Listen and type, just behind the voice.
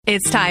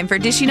It's time for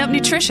Dishing Up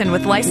Nutrition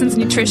with licensed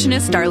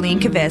nutritionist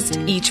Darlene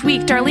Kvist. Each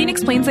week, Darlene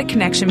explains the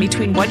connection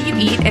between what you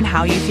eat and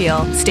how you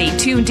feel. Stay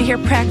tuned to hear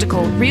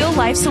practical,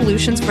 real-life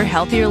solutions for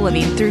healthier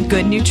living through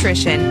good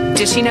nutrition.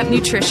 Dishing Up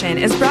Nutrition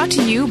is brought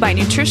to you by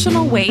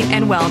Nutritional Weight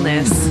and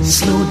Wellness.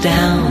 Slow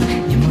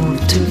down, you move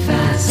too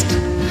fast.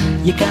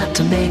 You got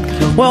to make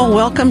the... Well,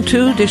 welcome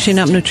to Dishing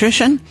Up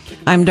Nutrition.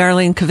 I'm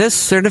Darlene Kvist,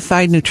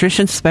 certified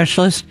nutrition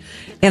specialist,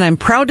 and I'm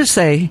proud to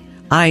say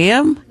I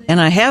am, and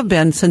I have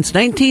been since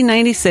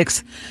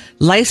 1996,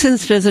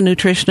 licensed as a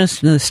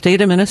nutritionist in the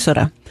state of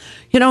Minnesota.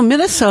 You know,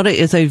 Minnesota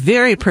is a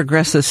very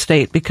progressive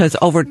state because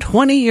over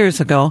 20 years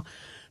ago,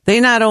 they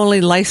not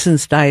only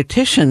licensed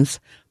dietitians,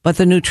 but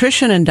the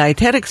Nutrition and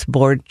Dietetics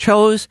Board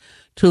chose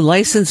to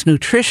license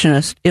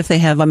nutritionists if they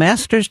have a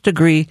master's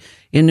degree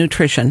in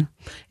nutrition.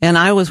 And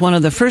I was one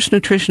of the first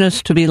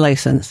nutritionists to be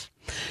licensed.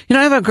 You know,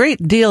 I have a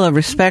great deal of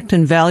respect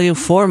and value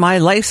for my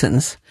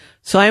license.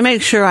 So I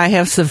make sure I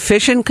have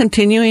sufficient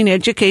continuing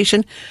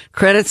education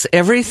credits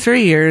every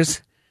 3 years.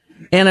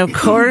 And of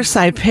course,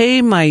 I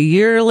pay my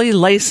yearly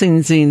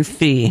licensing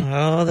fee.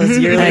 Oh, those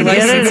yearly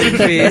licensing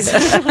fees.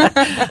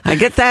 I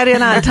get that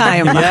in on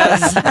time.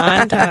 Yes,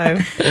 on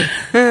time.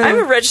 I'm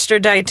a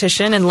registered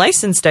dietitian and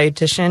licensed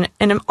dietitian,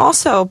 and I'm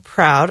also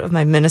proud of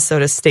my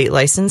Minnesota state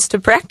license to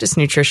practice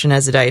nutrition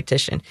as a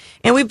dietitian.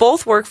 And we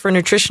both work for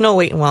Nutritional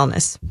Weight and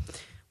Wellness.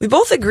 We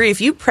both agree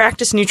if you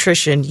practice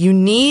nutrition, you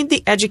need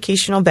the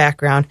educational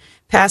background,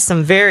 pass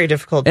some very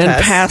difficult tests.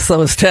 And pass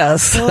those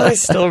tests. Oh, I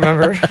still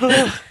remember.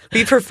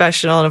 Be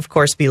professional and, of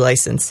course, be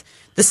licensed.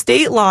 The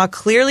state law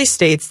clearly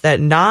states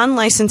that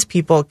non-licensed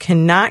people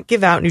cannot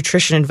give out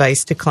nutrition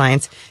advice to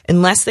clients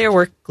unless they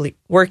are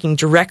working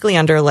directly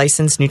under a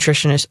licensed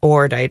nutritionist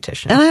or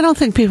dietitian. And I don't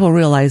think people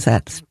realize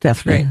that,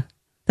 Stephanie.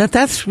 Right.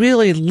 That's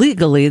really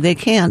legally, they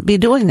can't be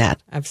doing that.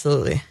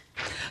 Absolutely.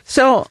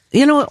 So,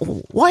 you know,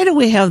 why do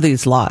we have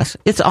these laws?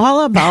 It's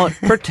all about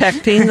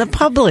protecting the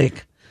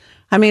public.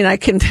 I mean, I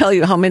can tell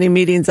you how many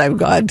meetings I've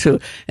gone to,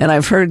 and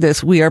I've heard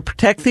this. We are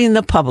protecting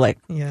the public.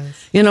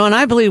 Yes. You know, and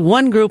I believe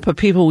one group of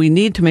people we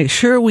need to make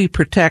sure we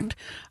protect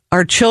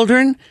are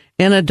children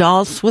and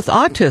adults with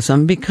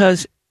autism,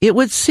 because it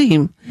would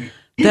seem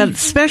that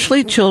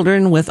especially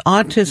children with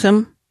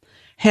autism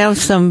have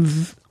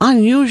some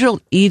unusual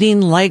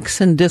eating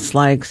likes and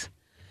dislikes,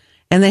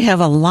 and they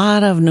have a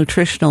lot of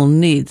nutritional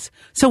needs.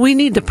 So we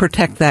need to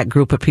protect that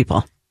group of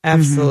people.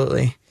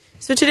 Absolutely. Mm-hmm.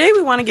 So today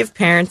we want to give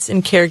parents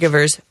and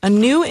caregivers a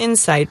new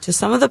insight to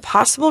some of the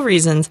possible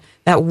reasons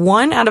that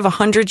 1 out of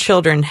 100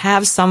 children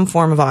have some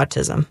form of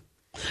autism.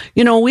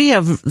 You know, we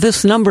have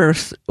this number,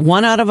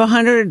 1 out of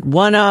 100,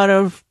 1 out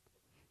of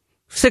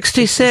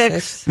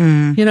 66.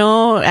 You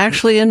know,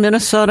 actually in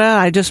Minnesota,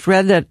 I just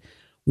read that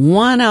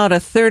 1 out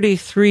of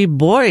 33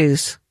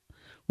 boys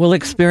will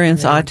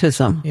experience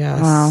autism.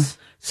 Yes. Wow.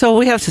 So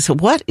we have to say,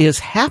 what is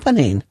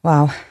happening?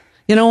 Wow.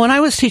 You know, when I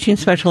was teaching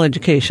special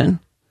education,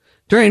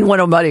 during one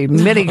of my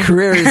many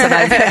careers that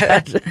I've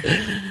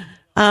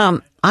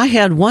had, I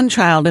had one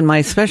child in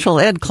my special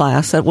ed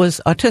class that was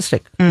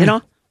autistic, you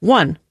know,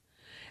 one.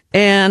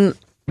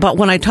 But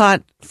when I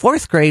taught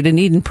 4th grade in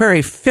Eden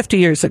Prairie 50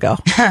 years ago,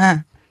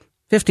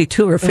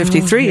 52 or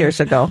 53 years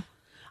ago,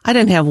 I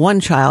didn't have one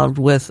child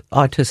with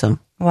autism.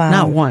 Wow.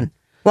 Not one.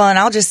 Well, and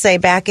I'll just say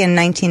back in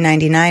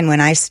 1999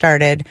 when I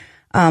started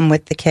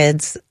with the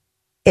kids,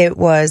 it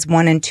was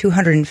 1 in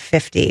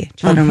 250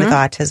 children with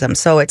autism.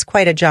 So it's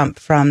quite a jump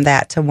from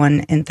that to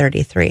 1 in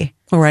 33.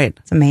 Right.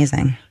 It's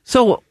amazing.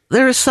 So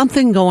there is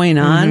something going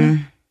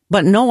on,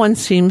 but no one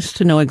seems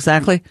to know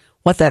exactly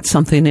what that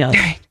something is.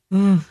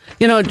 You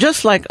know,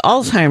 just like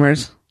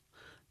Alzheimer's,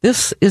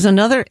 this is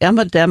another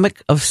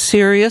epidemic of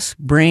serious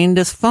brain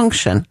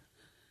dysfunction.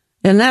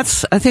 And I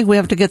think we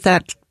have to get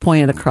that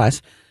pointed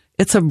across.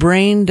 It's a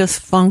brain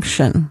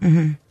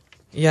dysfunction.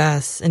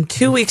 Yes. And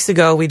 2 weeks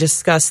ago, we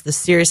discussed the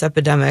serious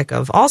epidemic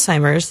of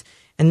Alzheimer's.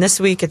 And this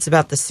week, it's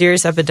about the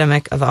serious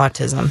epidemic of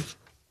autism.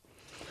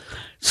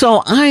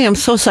 So I am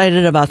so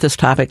excited about this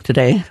topic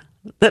today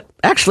that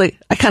actually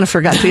I kind of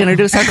forgot to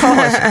introduce our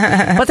co-host.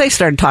 But they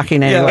started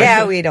talking anyway.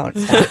 Yeah, we don't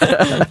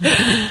stop.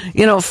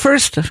 You know,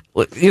 first,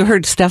 you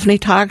heard Stephanie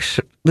talk.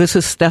 This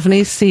is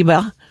Stephanie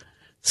Skiba.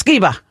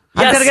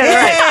 I'm going to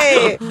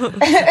get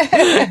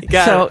it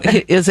right. So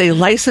is a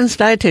licensed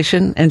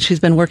dietitian, and she's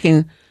been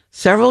working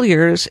several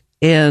years,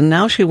 and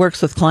now she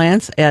works with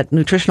clients at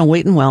Nutritional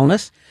Weight and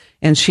Wellness,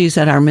 and she's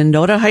at our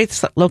Mendota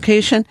Heights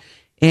location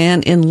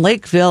and in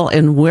Lakeville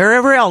and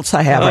wherever else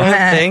I have her.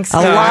 Thanks, a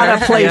lot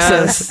of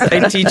places. Yes.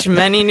 I teach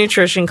many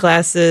nutrition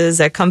classes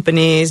at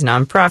companies,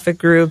 nonprofit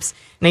groups,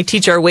 and I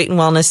teach our Weight and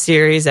Wellness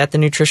series at the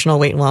Nutritional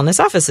Weight and Wellness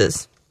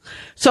offices.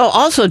 So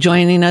also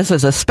joining us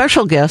as a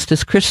special guest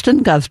is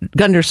Kristen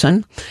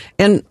Gunderson.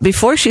 And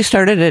before she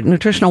started at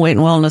Nutritional Weight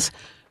and Wellness,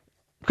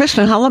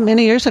 Kristen, how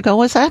many years ago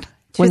was that?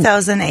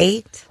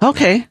 2008.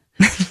 Okay.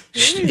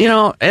 You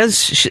know,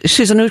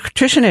 she's a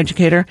nutrition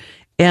educator,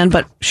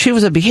 but she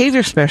was a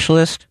behavior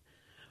specialist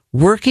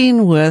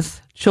working with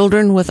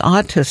children with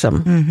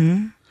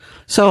autism.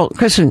 So,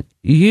 Kristen,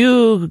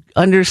 you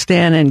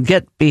understand and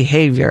get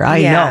behavior.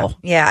 I know.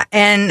 Yeah,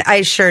 and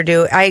I sure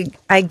do.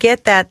 I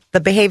get that the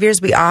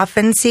behaviors we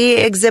often see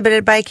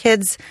exhibited by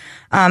kids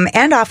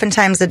and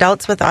oftentimes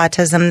adults with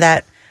autism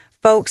that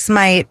folks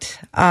might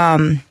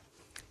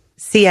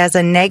see as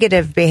a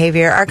negative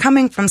behavior are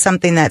coming from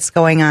something that's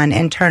going on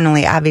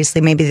internally.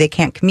 Obviously, maybe they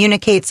can't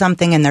communicate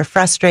something and they're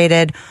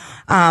frustrated.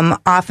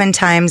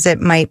 Oftentimes, it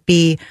might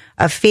be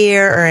a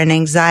fear or an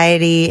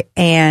anxiety,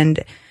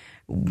 and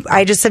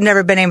I just have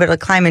never been able to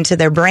climb into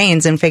their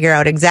brains and figure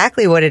out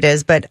exactly what it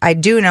is, but I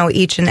do know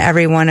each and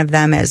every one of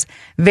them is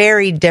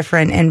very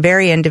different and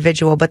very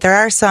individual, but there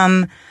are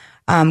some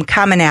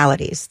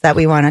commonalities that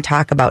we want to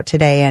talk about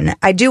today. And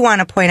I do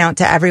want to point out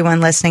to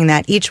everyone listening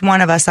that each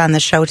one of us on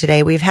the show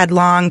today, we've had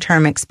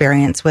long-term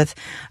experience with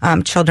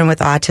children with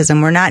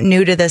autism. We're not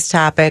new to this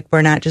topic.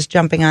 We're not just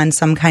jumping on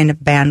some kind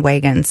of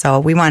bandwagon.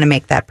 So we want to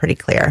make that pretty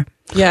clear.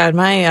 Yeah,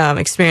 my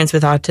experience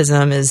with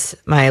autism is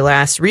my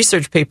last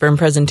research paper and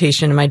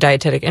presentation in my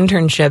dietetic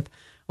internship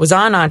was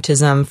on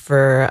autism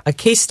for a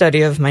case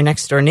study of my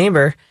next door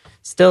neighbor,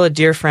 still a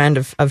dear friend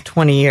of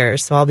 20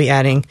 years. So I'll be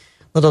adding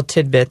little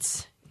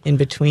tidbits in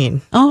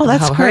between. Oh,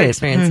 that's how great. Her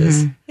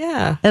experiences.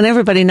 Yeah. And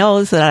everybody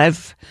knows that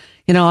I've,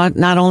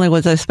 not only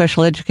was I a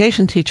special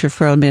education teacher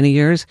for many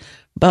years,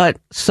 but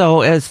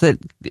so as the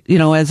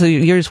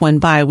years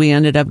went by, we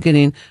ended up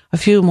getting a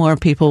few more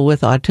people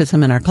with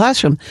autism in our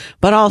classroom,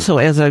 but also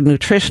as a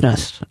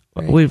nutritionist,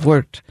 we've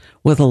worked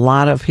with a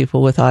lot of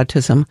people with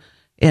autism,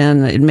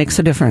 and it makes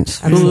a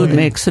difference. Absolutely. Food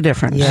makes a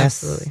difference.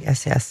 Yes, Absolutely.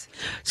 yes.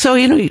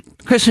 So,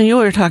 Kristen, you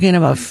were talking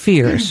about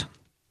fears.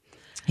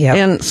 Yeah.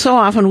 And so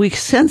often we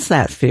sense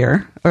that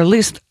fear, or at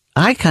least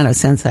I kind of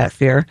sense that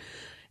fear,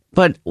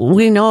 but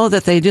we know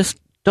that they just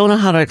don't know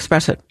how to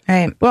express it.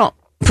 Right. Well,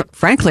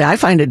 frankly, I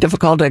find it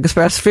difficult to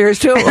express fears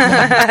too.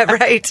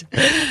 Right.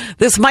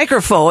 This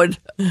microphone,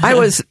 I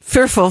was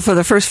fearful for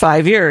the first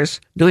 5 years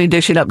doing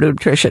Dishing Up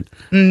Nutrition.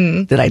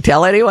 Mm-hmm. Did I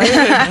tell anyone?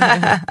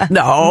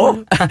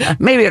 No.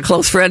 Maybe a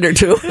close friend or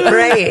two.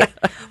 Right.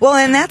 Well,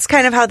 and that's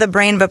kind of how the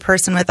brain of a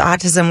person with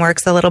autism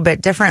works a little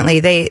bit differently.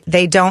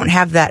 They don't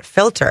have that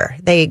filter.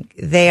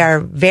 They are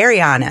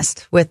very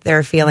honest with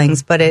their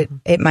feelings, but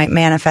it might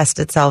manifest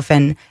itself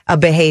in a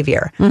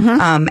behavior,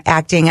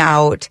 acting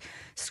out,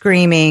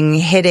 screaming,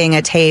 hitting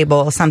a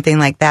table, something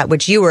like that,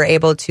 which you were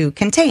able to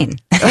contain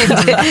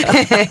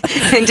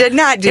and did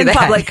not do in that.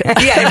 Public.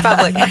 Yeah, in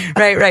public.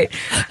 Right.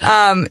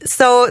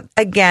 So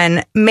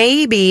again,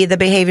 maybe the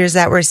behaviors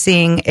that we're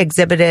seeing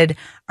exhibited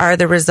are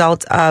the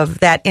result of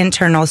that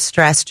internal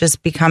stress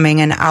just becoming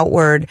an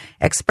outward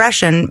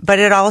expression, but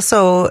it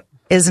also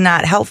is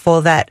not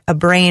helpful that a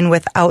brain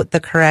without the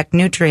correct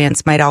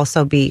nutrients might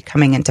also be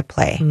coming into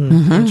play.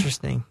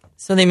 Interesting.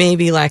 So they may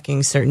be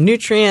lacking certain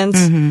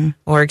nutrients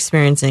or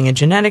experiencing a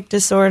genetic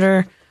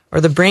disorder, or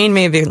the brain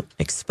may be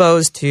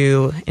exposed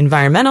to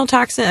environmental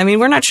toxins. I mean,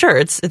 we're not sure.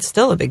 It's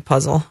still a big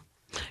puzzle.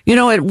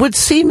 It would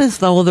seem as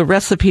though the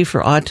recipe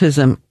for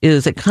autism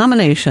is a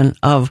combination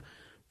of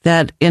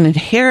that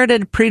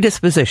inherited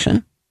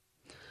predisposition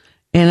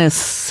and a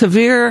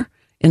severe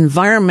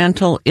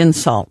environmental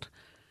insult.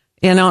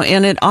 And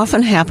it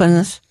often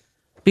happens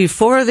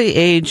before the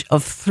age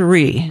of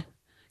 3.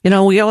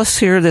 We always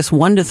hear this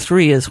 1 to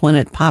 3 is when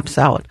it pops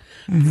out.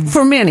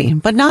 For many,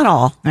 but not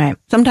all. Right.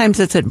 Sometimes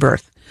it's at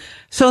birth.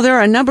 So there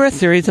are a number of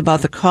theories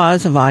about the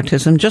cause of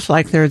autism, just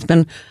like there's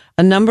been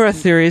a number of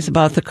theories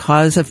about the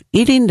cause of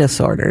eating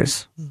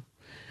disorders.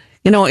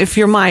 If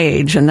you're my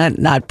age,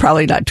 and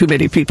probably not too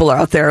many people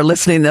out there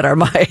listening that are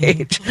my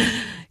age,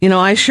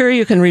 I'm sure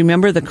you can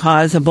remember the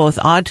cause of both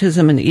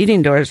autism and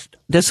eating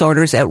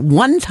disorders at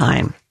one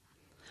time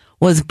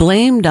was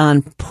blamed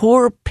on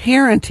poor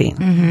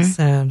parenting.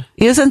 Sad.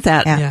 Isn't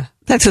that? Yeah.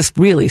 That's just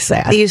really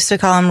sad. They used to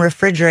call them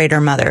refrigerator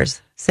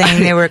mothers,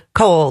 saying they were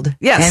cold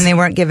Yes. and they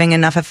weren't giving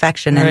enough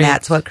affection, and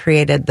that's what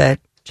created the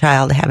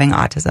child having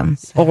autism.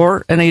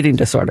 Or an eating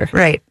disorder.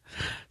 Right.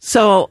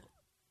 So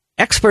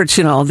experts,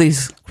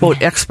 these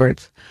quote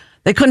experts,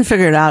 they couldn't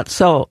figure it out.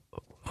 So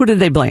who did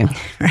they blame?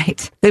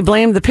 Right. They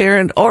blamed the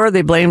parent or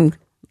they blamed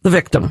the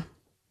victim.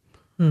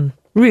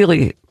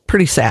 Really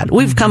pretty sad.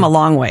 We've come a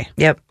long way.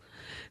 Yep.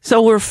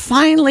 So we're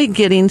finally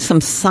getting some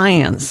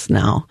science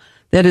now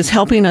that is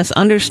helping us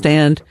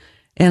understand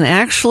and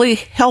actually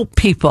help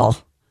people.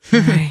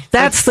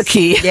 That's the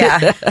key.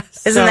 Yeah.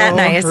 Isn't that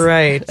nice?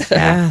 Right.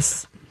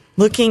 Yes.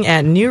 Looking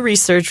at new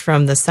research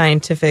from the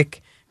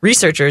scientific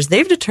researchers,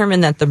 they've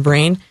determined that the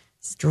brain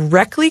is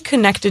directly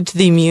connected to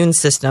the immune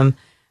system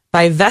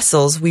by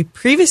vessels we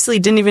previously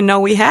didn't even know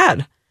we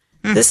had.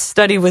 This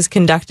study was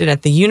conducted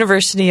at the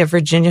University of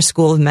Virginia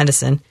School of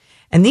Medicine,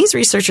 and these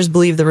researchers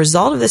believe the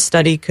result of this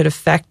study could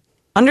affect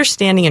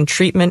understanding and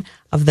treatment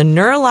of the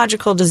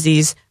neurological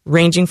disease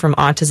ranging from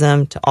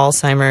autism to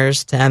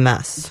Alzheimer's to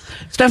MS.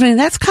 Stephanie,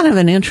 that's kind of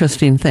an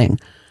interesting thing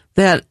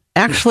that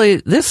actually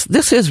this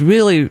is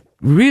really,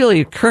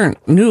 really current,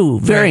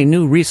 very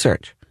new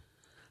research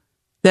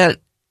that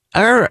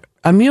our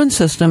immune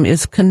system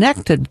is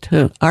connected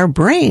to our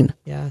brain.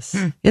 Yes.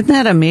 Isn't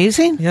that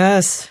amazing?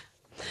 Yes.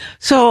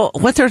 So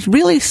what they're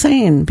really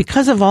saying,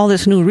 because of all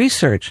this new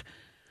research,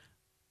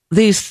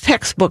 these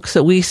textbooks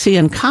that we see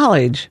in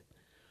college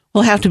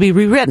will have to be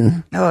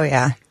rewritten. Oh,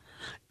 yeah.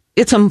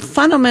 It's a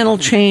fundamental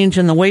change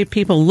in the way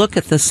people look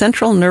at the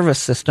central nervous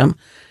system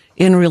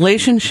in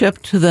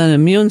relationship to the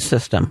immune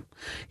system.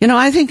 You know,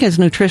 I think as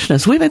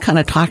nutritionists, we've been kind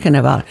of talking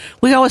about,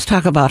 we always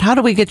talk about how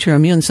do we get your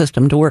immune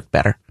system to work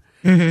better?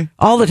 Mm-hmm.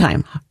 All the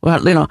time.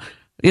 Well,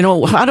 you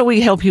know, how do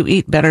we help you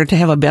eat better to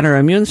have a better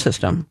immune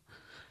system?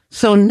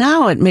 So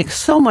now it makes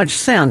so much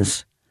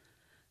sense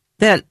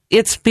that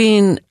it's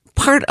being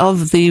part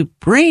of the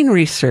brain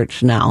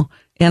research now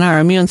in our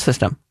immune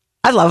system.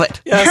 I love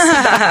it.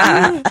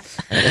 Yes.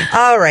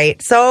 All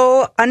right.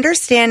 So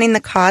understanding the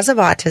cause of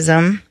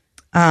autism,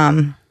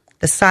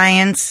 the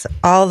science,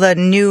 all the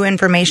new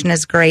information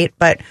is great,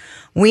 but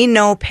we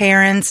know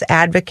parents,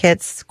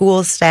 advocates,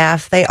 school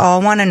staff, they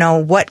all want to know,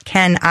 what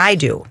can I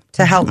do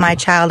to help my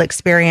child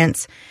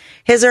experience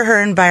his or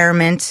her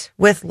environment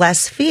with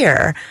less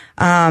fear?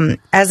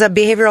 As a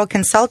behavioral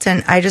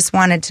consultant, I just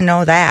wanted to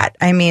know that.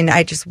 I mean,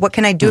 what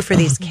can I do for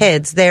these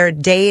kids? Their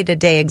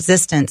day-to-day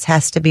existence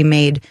has to be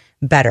made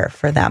better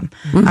for them.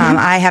 Mm-hmm.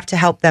 I have to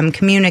help them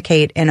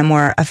communicate in a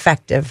more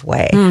effective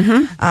way.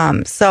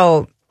 Mm-hmm.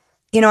 So,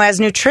 you know, as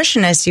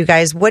nutritionists, you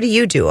guys, what do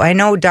you do? I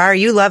know, Dar,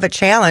 you love a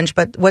challenge,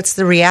 but what's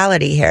the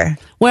reality here?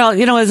 Well,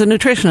 you know, as a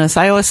nutritionist,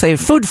 I always say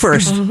food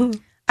first. Mm-hmm.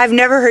 I've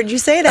never heard you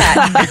say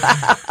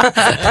that.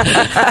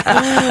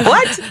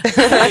 What?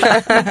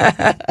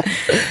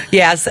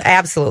 Yes,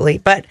 absolutely.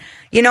 But,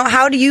 you know,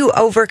 how do you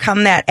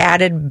overcome that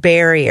added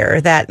barrier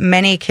that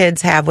many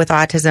kids have with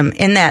autism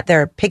in that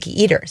they're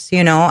picky eaters?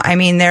 You know, I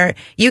mean,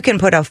 you can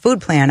put a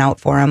food plan out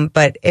for them,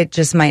 but it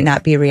just might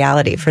not be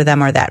reality for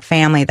them or that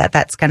family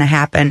that's going to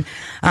happen.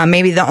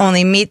 Maybe the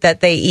only meat that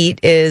they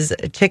eat is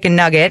a chicken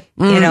nugget,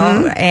 you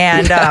know,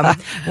 and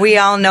we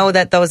all know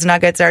that those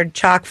nuggets are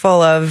chock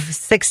full of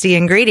 60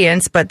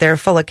 ingredients, but they're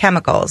full of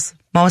chemicals.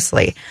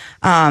 Mostly,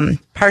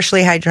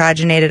 partially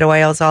hydrogenated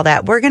oils, all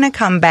that. We're going to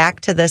come back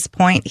to this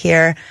point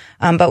here,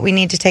 but we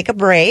need to take a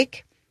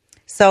break.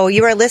 So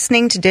you are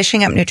listening to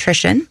Dishing Up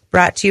Nutrition,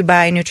 brought to you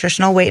by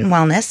Nutritional Weight and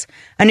Wellness,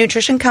 a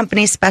nutrition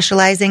company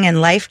specializing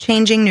in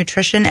life-changing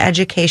nutrition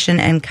education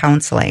and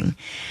counseling.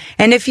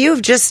 And if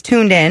you've just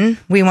tuned in,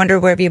 we wonder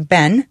where you've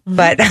been,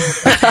 but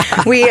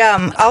we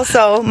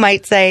also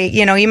might say,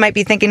 you know, you might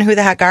be thinking, who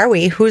the heck are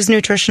we? Who's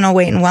Nutritional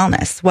Weight and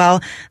Wellness? Well,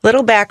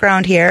 little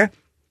background here.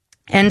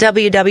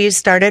 NWW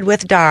started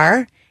with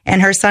Dar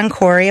and her son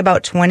Corey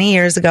about 20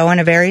 years ago in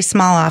a very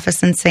small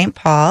office in St.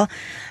 Paul.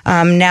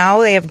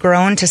 Now they have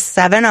grown to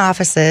 7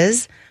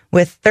 offices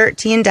with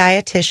 13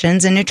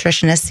 dietitians and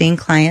nutritionists seeing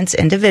clients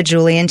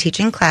individually and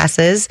teaching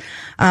classes.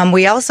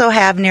 We also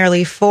have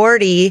nearly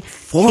 40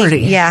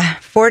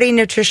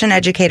 nutrition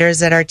educators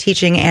that are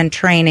teaching and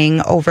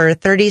training over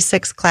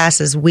 36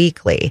 classes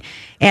weekly.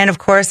 And of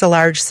course, a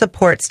large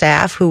support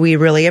staff who we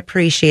really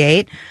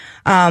appreciate.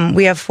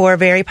 We have 4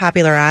 very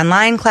popular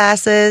online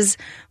classes.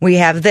 We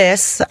have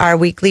our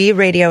weekly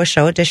radio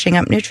show, Dishing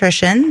Up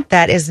Nutrition,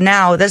 that is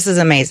now, this is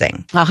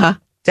amazing,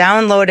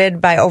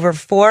 downloaded by over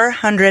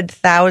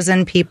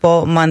 400,000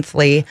 people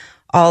monthly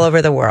all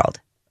over the world.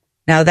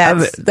 Now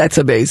that's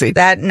amazing.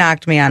 That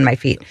knocked me on my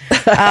feet.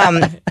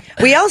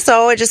 We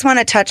also, I just want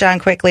to touch on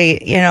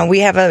quickly, you know, we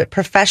have a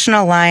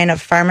professional line of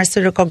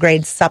pharmaceutical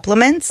grade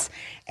supplements.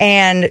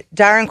 And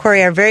Dar and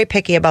Corey are very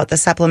picky about the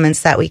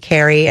supplements that we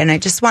carry. And I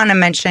just want to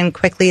mention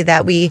quickly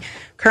that we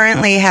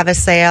currently have a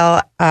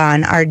sale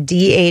on our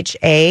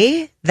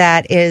DHA.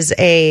 That is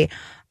a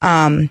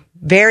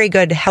very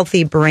good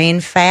healthy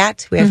brain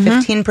fat. We have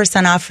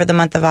 15% off for the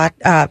month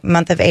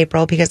of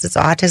April because it's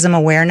Autism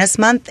Awareness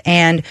Month,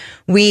 and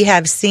we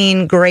have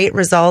seen great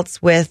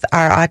results with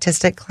our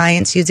autistic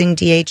clients using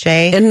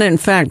DHA. And in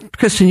fact,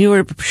 Kristen, you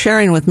were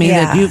sharing with me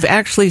that you've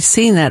actually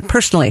seen that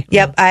personally.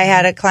 Yep, I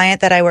had a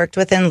client that I worked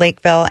with in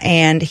Lakeville,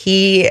 and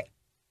he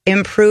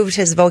improved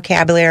his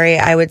vocabulary,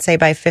 I would say,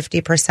 by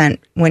 50%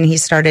 when he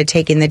started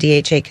taking the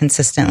DHA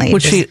consistently.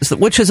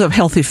 Which is a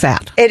healthy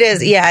fat. It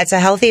is, yeah, it's a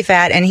healthy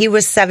fat. And he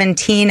was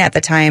 17 at the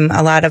time.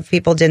 A lot of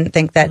people didn't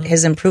think that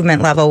his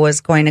improvement level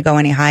was going to go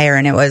any higher,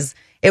 and it was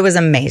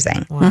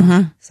amazing.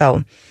 Wow.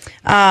 So,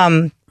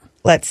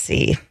 let's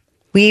see.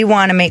 We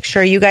want to make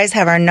sure you guys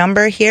have our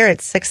number here.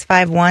 It's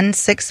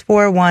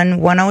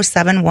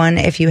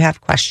 651-641-1071 if you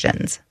have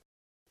questions.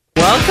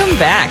 Welcome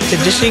back to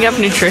Dishing Up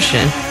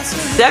Nutrition.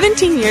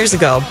 17 years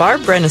ago, Barb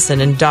Brennison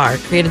and Dar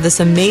created this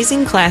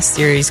amazing class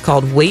series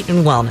called Weight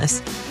and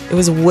Wellness. It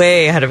was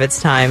way ahead of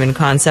its time in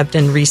concept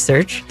and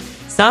research.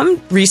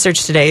 Some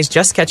research today is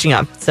just catching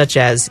up, such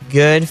as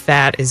good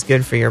fat is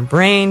good for your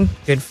brain,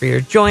 good for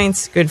your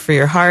joints, good for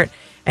your heart,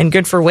 and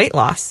good for weight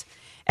loss.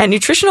 At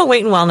Nutritional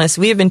Weight and Wellness,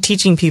 we have been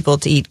teaching people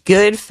to eat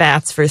good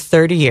fats for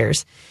 30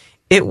 years.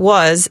 It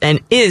was and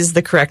is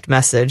the correct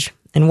message.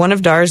 And one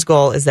of Dar's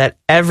goal is that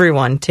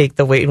everyone take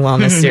the Weight and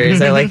Wellness series.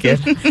 I like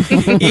it.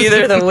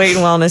 Either the Weight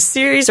and Wellness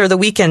series or the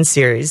weekend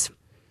series.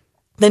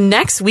 The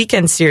next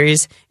weekend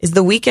series is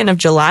the weekend of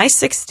July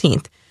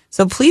 16th.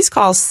 So please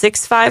call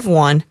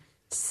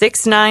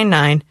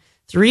 651-699-3699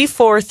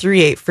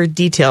 888-848-3438 for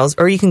details,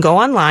 or you can go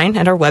online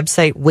at our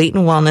website,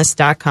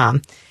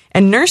 weightandwellness.com.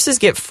 And nurses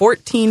get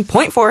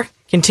 14.4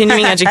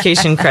 continuing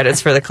education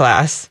credits for the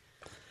class.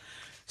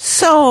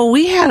 So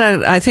we had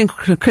I think,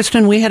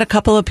 Kristen, we had a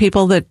couple of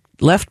people that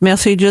left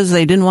messages.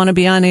 They didn't want to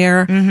be on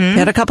air. They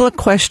had a couple of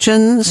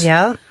questions.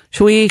 Yeah.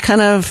 Should we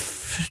kind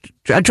of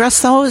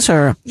address those,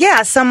 or?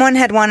 Yeah, someone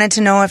had wanted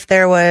to know if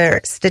there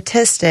were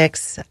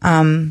statistics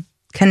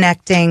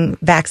connecting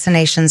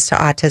vaccinations to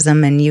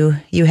autism, and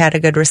you had a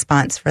good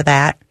response for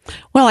that.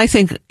 Well, I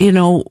think,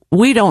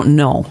 we don't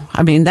know.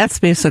 I mean, that's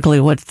basically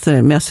what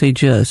the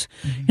message is.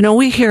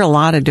 We hear a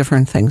lot of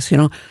different things.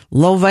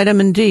 Low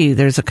vitamin D,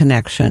 there's a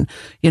connection.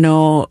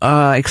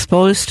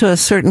 Exposed to a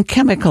certain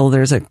chemical,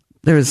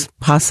 there's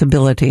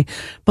possibility.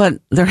 But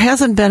there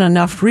hasn't been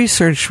enough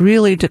research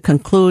really to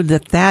conclude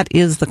that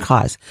is the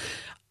cause.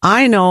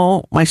 I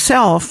know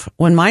myself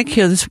when my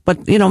kids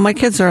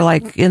are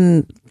like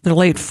in their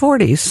late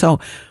 40s. So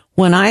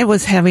when I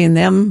was having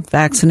them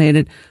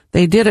vaccinated,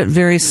 they did it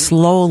very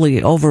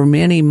slowly over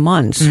many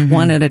months,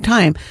 one at a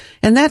time.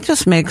 And that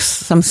just makes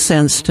some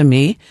sense to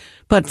me.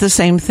 But the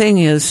same thing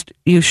is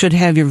you should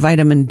have your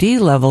vitamin D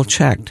level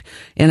checked.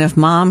 And if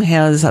mom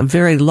has a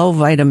very low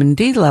vitamin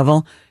D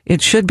level,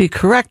 it should be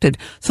corrected.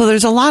 So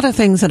there's a lot of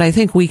things that I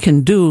think we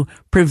can do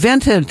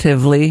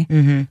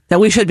preventatively that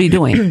we should be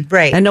doing.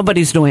 Right. And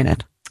nobody's doing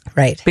it.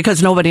 Right.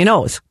 Because nobody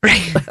knows.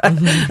 Right.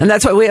 And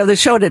that's why we have the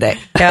show today.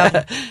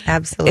 Yeah,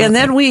 absolutely. And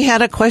then we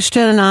had a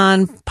question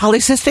on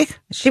polycystic.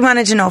 She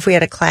wanted to know if we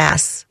had a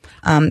class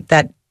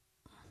that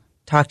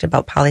talked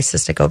about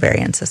polycystic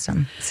ovarian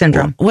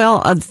syndrome.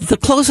 Well, the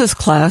closest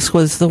class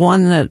was the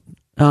one that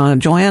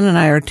Joanne and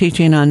I are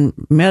teaching on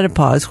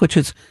menopause, which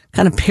is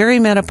kind of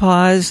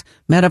perimenopause,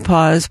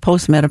 menopause,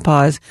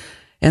 postmenopause.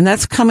 And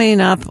that's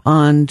coming up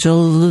on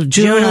June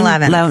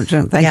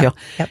 11th. Thank you.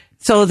 Yep.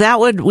 So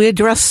we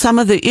address some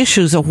of the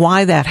issues of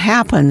why that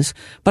happens,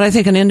 but I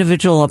think an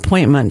individual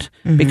appointment,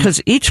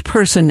 because each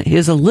person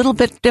is a little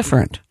bit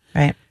different.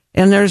 Right.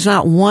 And there's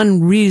not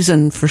one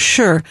reason for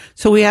sure.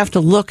 So we have to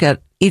look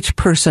at each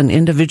person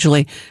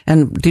individually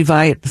and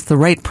divide the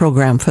right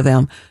program for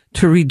them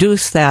to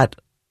reduce that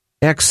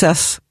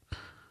excess,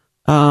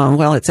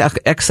 it's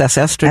excess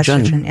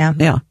estrogen.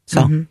 Yeah.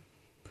 So, so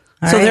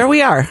right. There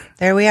we are.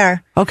 There we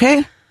are.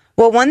 Okay.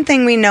 Well, one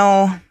thing we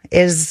know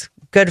is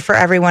good for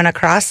everyone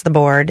across the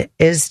board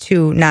is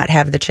to not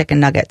have the chicken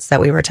nuggets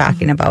that we were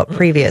talking about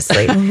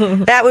previously.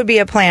 That would be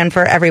a plan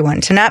for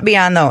everyone to not be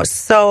on those.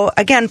 So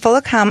again, full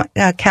of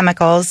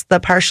chemicals, the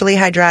partially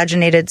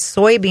hydrogenated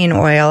soybean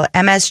oil,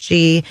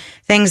 MSG,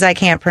 things I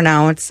can't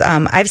pronounce.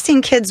 I've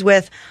seen kids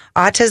with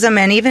autism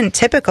and even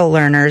typical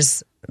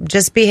learners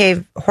just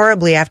behave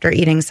horribly after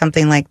eating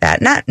something like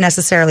that. Not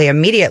necessarily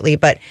immediately,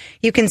 but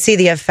you can see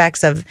the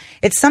effects of,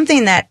 it's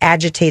something that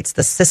agitates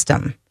the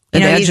system.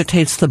 It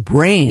agitates the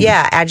brain.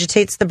 Yeah,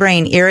 agitates the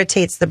brain,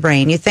 irritates the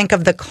brain. You think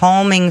of the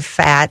calming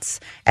fats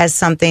as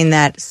something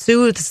that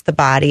soothes the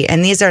body,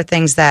 and these are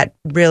things that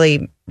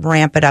really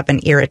ramp it up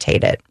and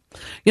irritate it.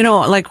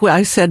 Like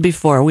I said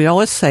before, we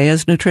always say,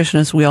 as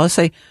nutritionists, we always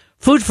say,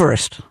 food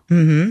first.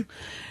 Mm-hmm.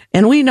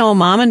 And we know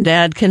mom and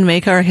dad can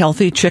make our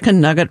healthy chicken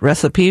nugget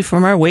recipe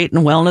from our Weight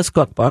and Wellness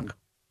cookbook.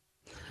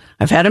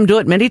 I've had them do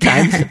it many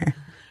times.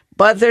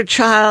 But their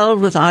child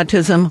with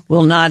autism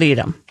will not eat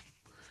them.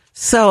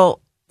 So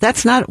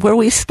that's not where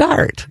we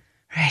start.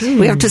 Right.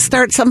 We have to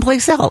start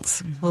someplace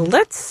else. Well,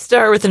 let's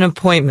start with an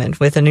appointment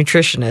with a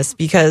nutritionist,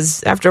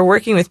 because after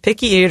working with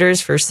picky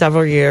eaters for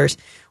several years,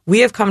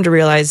 we have come to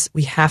realize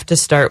we have to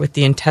start with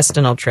the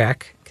intestinal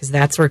tract, because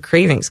that's where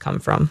cravings come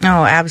from.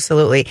 Oh,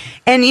 absolutely.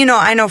 And,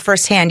 I know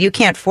firsthand, you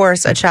can't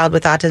force a child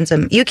with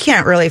autism. You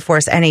can't really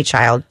force any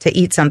child to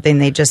eat something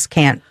they just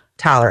can't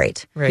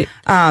tolerate. Right.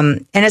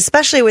 And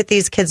especially with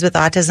these kids with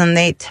autism,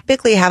 they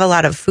typically have a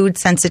lot of food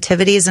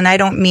sensitivities. And I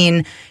don't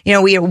mean,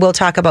 we'll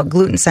talk about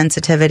gluten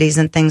sensitivities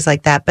and things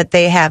like that, but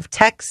they have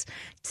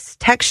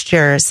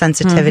texture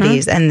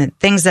sensitivities and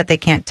things that they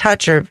can't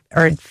touch or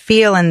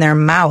feel in their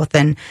mouth.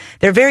 And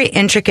they're very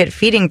intricate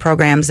feeding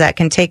programs that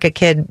can take a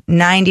kid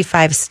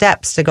 95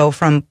 steps to go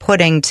from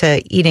pudding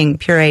to eating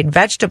pureed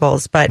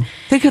vegetables. But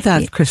think of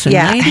that, Kristen,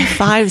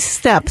 95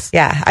 steps.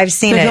 Yeah, I've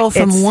seen it. To go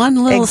from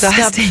one little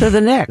exhausting step to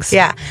the next.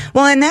 Yeah.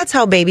 Well, and that's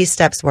how baby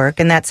steps work.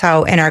 And that's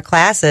how in our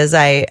classes,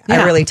 I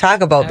really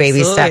talk about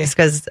baby steps,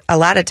 because a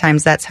lot of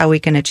times that's how we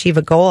can achieve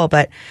a goal.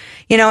 But,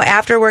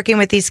 after working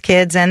with these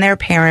kids and their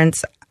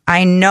parents,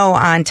 I know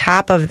on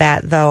top of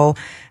that, though,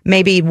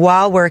 maybe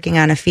while working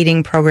on a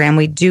feeding program,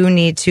 we do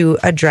need to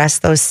address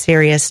those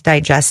serious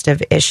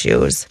digestive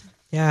issues.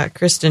 Yeah,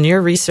 Kristen,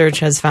 your research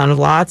has found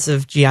lots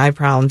of GI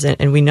problems,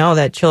 and we know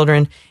that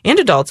children and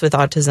adults with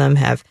autism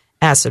have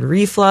acid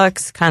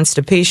reflux,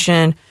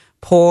 constipation,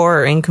 poor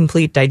or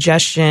incomplete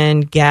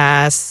digestion,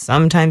 gas,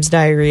 sometimes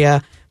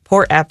diarrhea,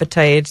 poor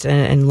appetite,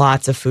 and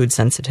lots of food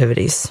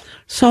sensitivities.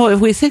 So if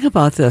we think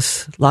about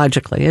this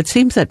logically, it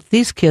seems that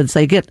these kids,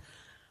 they get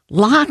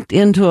locked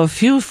into a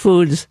few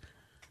foods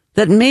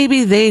that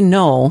maybe they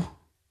know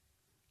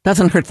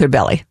doesn't hurt their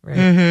belly. Right.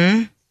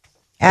 Mm-hmm.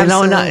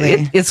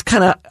 Absolutely. It's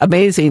kind of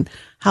amazing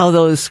how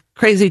those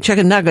crazy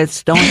chicken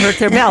nuggets don't hurt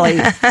their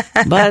belly,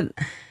 but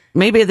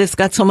maybe this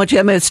got so much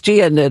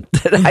MSG in it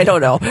that I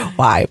don't know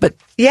why. But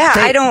yeah,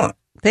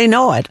 they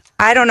know it.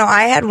 I don't know.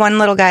 I had one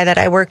little guy that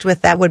I worked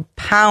with that would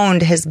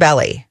pound his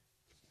belly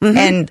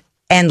and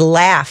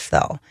laugh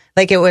though.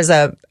 Like it was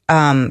a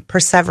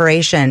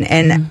perseveration,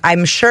 and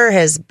I'm sure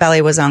his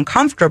belly was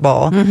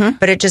uncomfortable,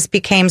 but it just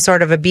became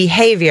sort of a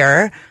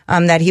behavior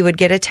that he would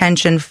get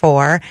attention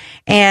for.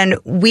 And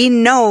we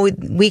know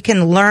we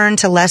can learn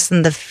to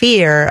lessen the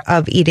fear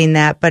of eating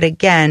that, but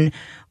again,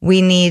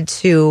 we need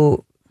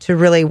to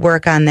really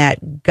work on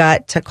that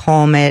gut to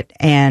calm it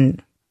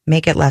and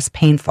make it less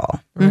painful.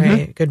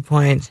 Right, good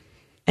point.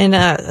 And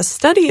a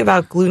study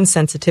about gluten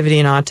sensitivity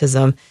and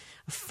autism,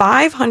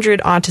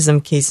 500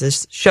 autism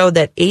cases showed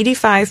that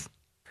 85%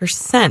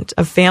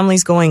 of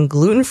families going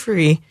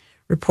gluten-free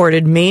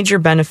reported major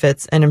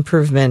benefits and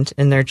improvement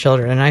in their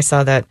children. And I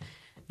saw that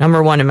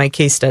number one in my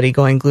case study,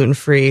 going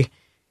gluten-free.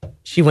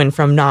 She went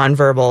from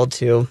nonverbal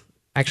to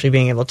actually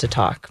being able to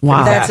talk.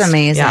 Wow. That's fast.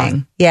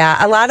 amazing.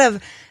 Yeah. A lot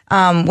of,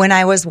 when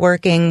I was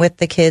working with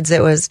the kids,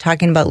 it was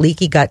talking about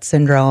leaky gut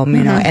syndrome,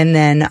 you know, and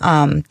then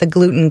the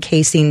gluten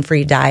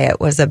casein-free diet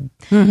was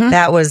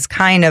that was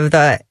kind of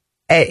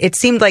it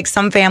seemed like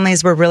some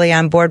families were really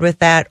on board with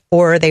that,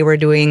 or they were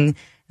doing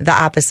the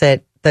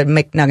opposite, the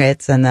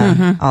McNuggets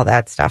and all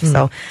that stuff.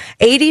 So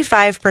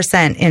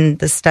 85% in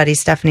the study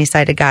Stephanie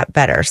cited got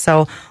better.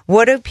 So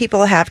what do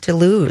people have to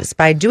lose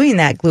by doing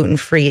that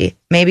gluten-free,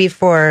 maybe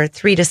for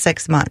 3 to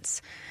 6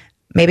 months?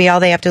 Maybe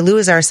all they have to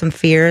lose are some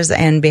fears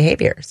and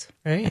behaviors.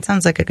 Right. It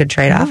sounds like a good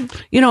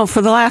trade-off. You know,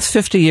 for the last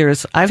 50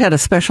 years, I've had a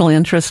special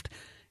interest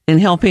in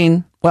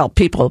helping, well,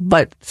 people,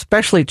 but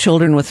especially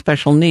children with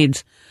special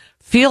needs,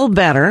 feel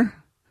better.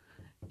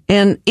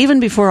 And even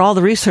before all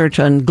the research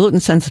on gluten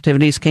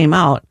sensitivities came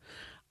out,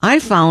 I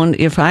found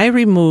if I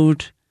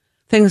removed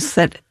things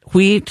that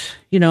wheat,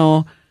 you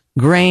know,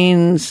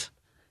 grains,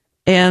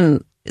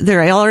 and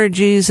their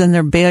allergies and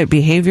their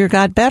behavior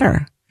got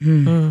better.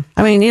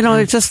 I mean, you know,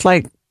 it's just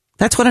like,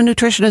 that's what a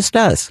nutritionist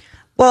does.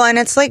 Well, and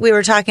it's like we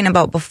were talking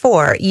about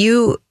before.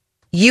 You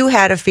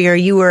had a fear.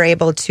 You were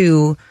able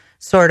to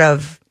sort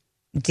of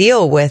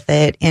deal with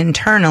it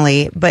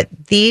internally. But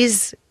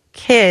these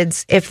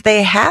kids, if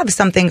they have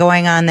something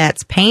going on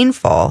that's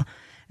painful,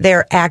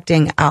 they're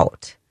acting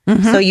out.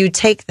 So you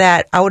take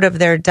that out of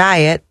their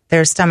diet,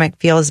 their stomach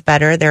feels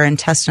better, their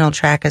intestinal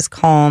tract is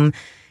calm,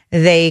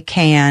 they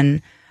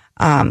can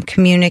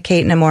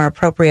communicate in a more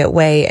appropriate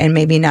way and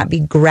maybe not be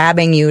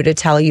grabbing you to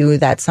tell you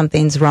that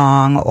something's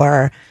wrong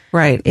or,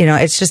 you know,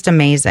 it's just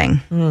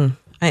amazing.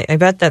 I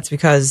bet that's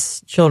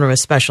because children with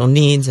special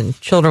needs and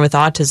children with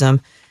autism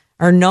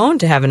are known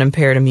to have an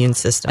impaired immune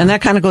system. And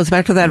that kind of goes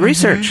back to that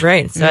research.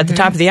 Right. So at the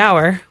top of the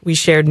hour, we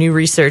shared new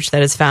research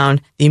that has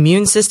found the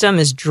immune system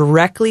is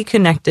directly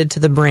connected to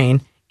the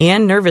brain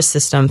and nervous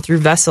system through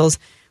vessels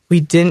we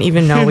didn't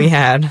even know we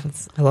had.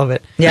 I love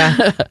it.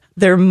 Yeah.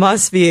 There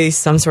must be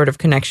some sort of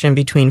connection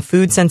between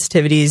food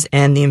sensitivities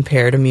and the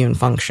impaired immune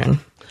function.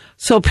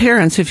 So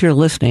parents, if you're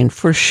listening,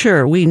 for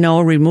sure, we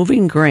know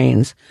removing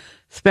grains,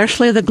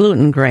 especially the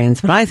gluten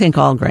grains, but I think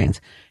all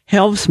grains,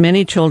 helps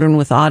many children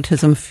with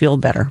autism feel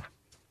better.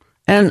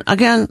 And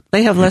again,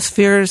 they have less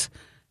fears,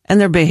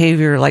 and their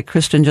behavior, like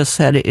Kristen just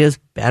said, is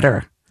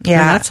better. Yeah.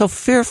 They're not so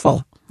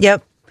fearful.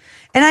 Yep.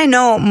 And I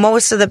know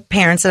most of the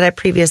parents that I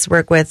previously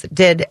worked with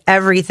did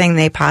everything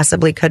they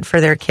possibly could for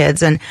their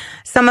kids. And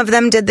some of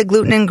them did the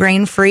gluten and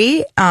grain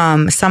free.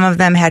 Some of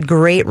them had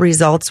great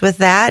results with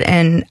that.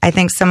 And I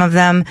think some of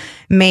them,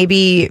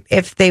 maybe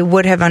if they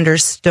would have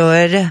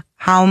understood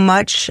how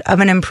much of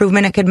an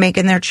improvement it could make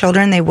in their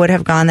children, they would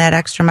have gone that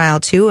extra mile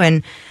too.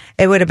 And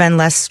it would have been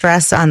less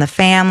stress on the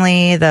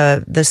family,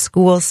 the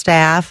school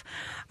staff.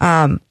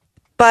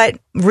 But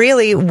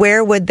really,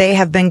 where would they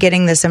have been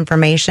getting this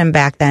information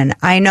back then?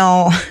 I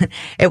know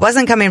it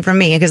wasn't coming from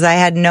me because I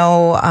had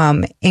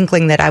no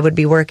inkling that I would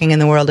be working in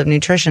the world of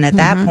nutrition at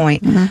that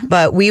point.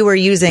 But we were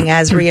using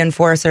as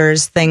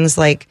reinforcers things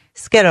like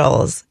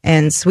Skittles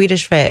and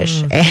Swedish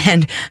fish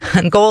and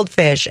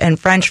goldfish and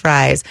French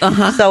fries.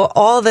 So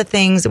all the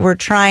things we're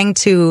trying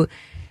to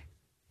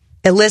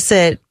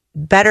elicit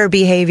better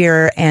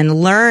behavior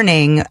and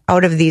learning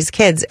out of these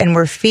kids, and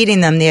we're feeding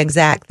them the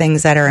exact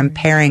things that are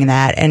impairing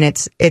that. And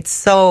it's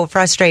so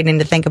frustrating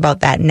to think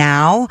about that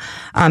now,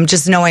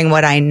 just knowing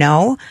what I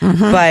know.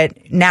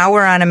 But now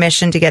we're on a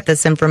mission to get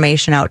this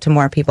information out to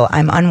more people.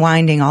 I'm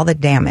unwinding all the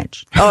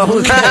damage.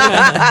 All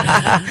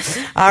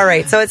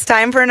right, so it's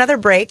time for another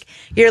break.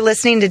 You're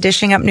listening to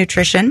Dishing Up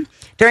Nutrition.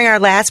 During our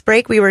last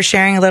break, we were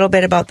sharing a little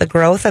bit about the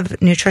growth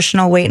of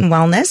nutritional weight and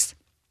wellness.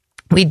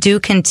 We do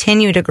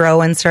continue to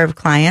grow and serve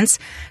clients.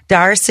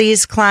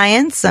 Darcy's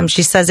clients,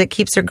 she says it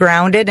keeps her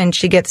grounded and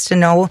she gets to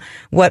know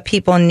what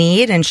people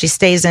need and she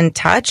stays in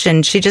touch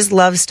and she just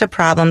loves to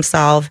problem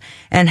solve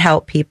and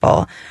help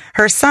people.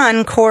 Her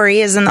son,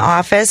 Corey, is in the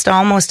office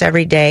almost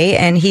every day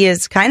and he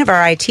is kind of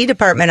our IT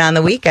department on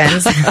the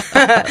weekends.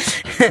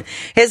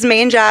 His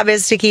main job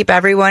is to keep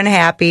everyone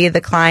happy,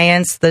 the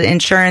clients, the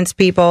insurance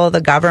people,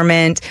 the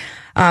government.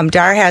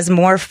 Dar has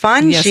more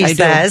fun, Yes, she I do.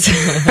 says,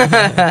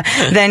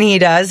 than he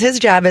does. His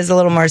job is a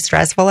little more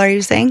stressful, are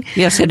you saying?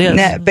 Yes, it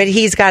is. But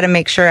he's got to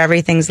make sure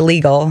everything's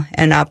legal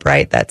and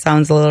upright. That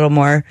sounds a little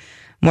more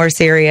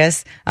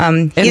serious.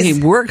 And he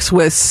works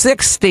with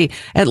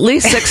at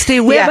least 60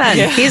 women.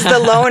 Yeah, he's the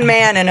lone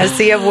man in a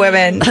sea of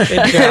women.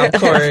 Good job,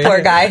 Corey.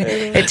 Poor guy.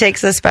 It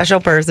takes a special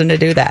person to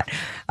do that.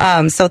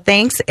 So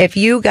thanks. If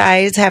you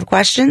guys have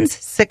questions,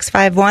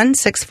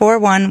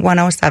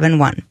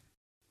 651-641-1071.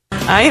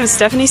 I am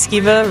Stephanie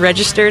Skiba,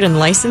 registered and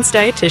licensed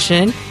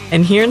dietitian,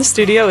 and here in the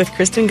studio with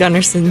Kristen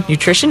Gunnarsson,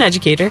 nutrition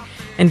educator,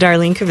 and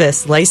Darlene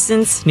Kavis,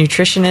 licensed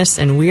nutritionist,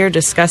 and we are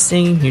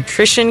discussing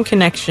nutrition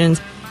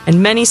connections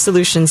and many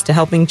solutions to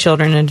helping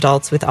children and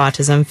adults with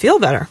autism feel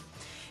better.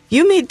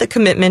 You made the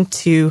commitment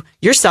to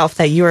yourself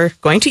that you are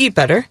going to eat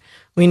better.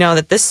 We know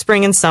that this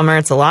spring and summer,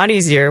 it's a lot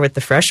easier with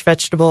the fresh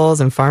vegetables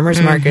and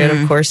farmers market,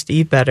 of course, to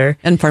eat better.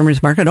 And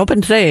farmers market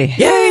open today.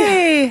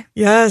 Yay!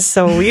 Yes,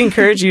 so we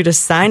encourage you to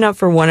sign up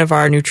for one of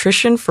our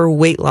Nutrition for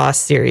Weight Loss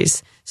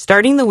series,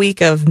 starting the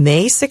week of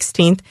May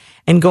 16th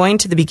and going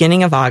to the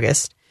beginning of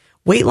August.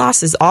 Weight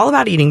loss is all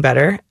about eating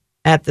better.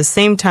 At the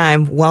same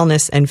time,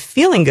 wellness and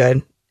feeling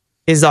good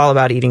is all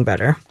about eating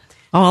better.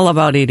 All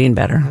about eating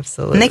better.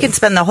 Absolutely. And they could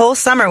spend the whole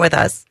summer with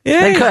us.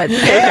 They could.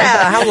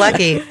 Yeah, how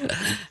lucky.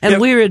 And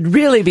we would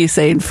really be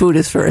saying food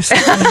is first.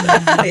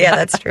 Yeah,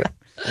 that's true.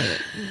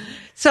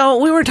 So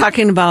we were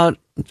talking about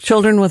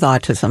children with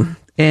autism,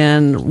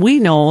 and we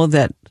know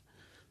that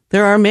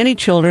there are many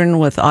children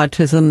with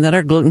autism that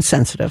are gluten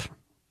sensitive.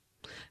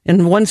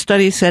 And one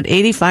study said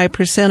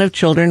 85% of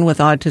children with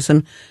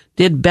autism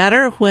did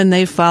better when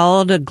they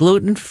followed a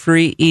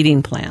gluten-free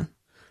eating plan.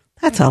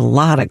 That's a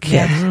lot of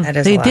kids. Yeah, that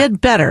is They a lot.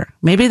 did better.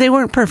 Maybe they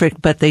weren't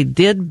perfect, but they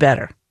did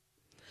better.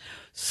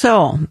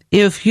 So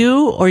if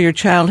you or your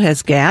child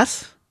has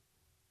gas,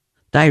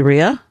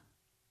 diarrhea,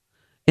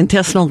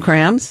 intestinal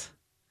cramps,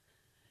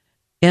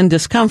 and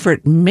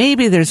discomfort,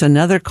 maybe there's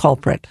another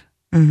culprit.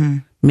 Mm-hmm.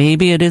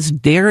 Maybe it is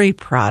dairy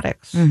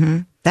products. Mm-hmm.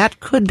 That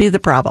could be the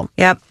problem.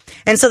 Yep.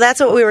 And so that's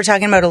what we were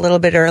talking about a little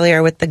bit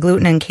earlier with the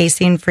gluten and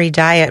casein-free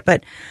diet.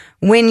 But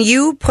when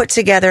you put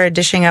together a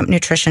Dishing Up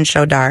Nutrition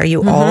show, Dar,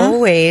 you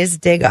always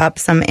dig up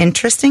some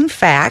interesting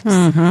facts.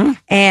 Mm-hmm.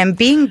 And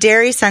being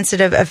dairy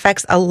sensitive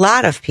affects a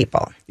lot of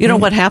people. You know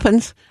what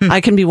happens? I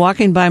can be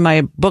walking by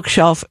my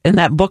bookshelf and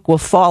that book will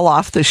fall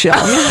off the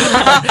shelf. And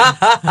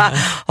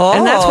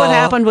that's what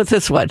happened with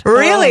this one.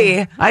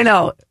 Really? I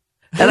know.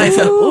 And I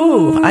said,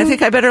 ooh, I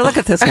think I better look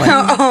at this one.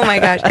 Oh my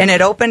gosh. And it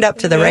opened up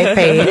to the right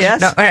page. Yes.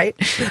 No, right.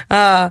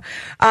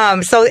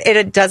 So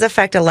it does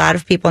affect a lot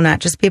of people, not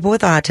just people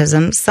with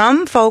autism.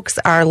 Some folks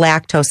are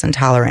lactose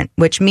intolerant,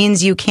 which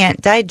means you can't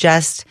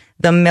digest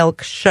the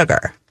milk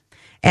sugar.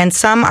 And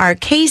some are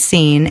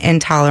casein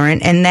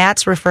intolerant, and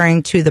that's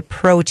referring to the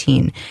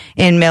protein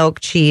in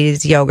milk,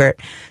 cheese, yogurt.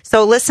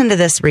 So listen to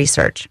this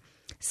research.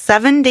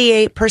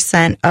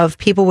 78% of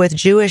people with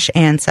Jewish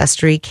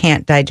ancestry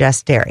can't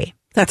digest dairy.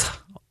 That's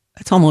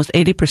almost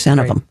 80%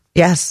 of them.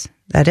 Yes,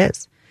 that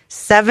is.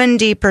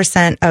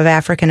 70% of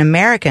African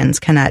Americans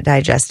cannot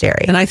digest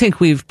dairy. And I think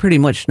we've pretty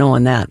much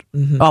known that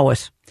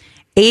always.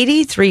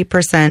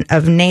 83%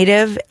 of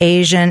Native,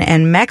 Asian,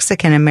 and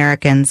Mexican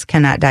Americans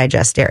cannot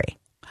digest dairy.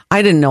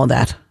 I didn't know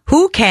that.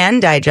 Who can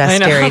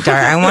digest dairy, Dar?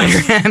 I wonder.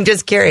 I'm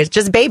just curious.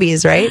 Just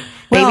babies, right?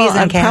 Babies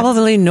and cats.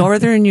 Probably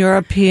Northern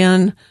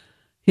European,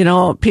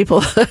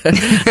 people.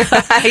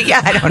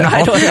 Yeah, I don't know.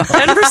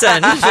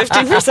 10%,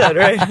 15%,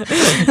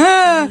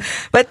 right?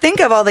 But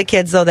think of all the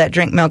kids, though, that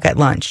drink milk at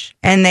lunch,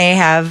 and they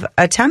have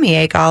a tummy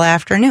ache all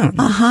afternoon.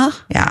 Uh-huh.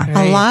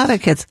 Yeah. A lot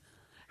of kids.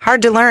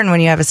 Hard to learn when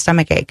you have a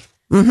stomach ache.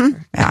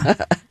 Mm-hmm. Yeah.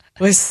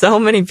 With so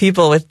many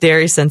people with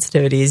dairy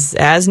sensitivities,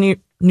 as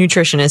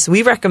nutritionists,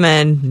 we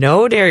recommend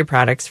no dairy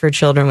products for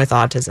children with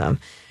autism.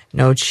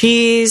 No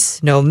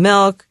cheese, no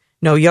milk,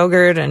 no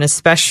yogurt, and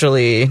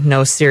especially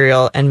no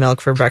cereal and milk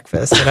for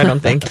breakfast. But I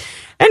don't think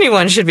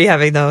anyone should be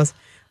having those.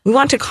 We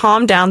want to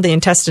calm down the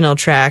intestinal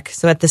tract,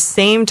 so at the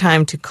same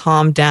time to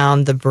calm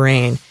down the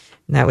brain.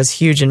 And that was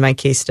huge in my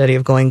case study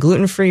of going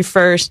gluten-free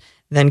first,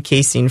 then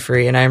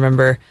casein-free. And I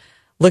remember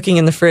looking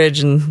in the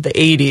fridge in the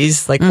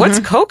 80s, like,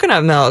 what's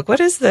coconut milk? What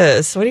is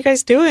this? What are you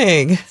guys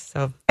doing?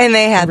 So, And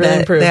they had really that.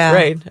 improved, Yeah.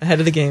 right, ahead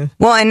of the game.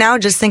 Well, and now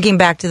just thinking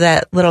back to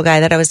that little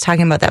guy that I was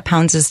talking about that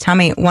pounds his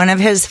tummy, one of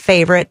his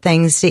favorite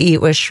things to eat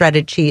was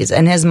shredded cheese,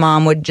 and his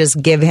mom would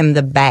just give him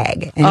the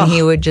bag, and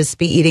he would just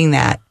be eating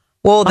that.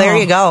 Well, there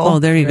you go. Oh,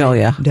 there you go,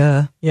 yeah.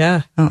 Duh.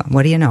 Yeah. Oh,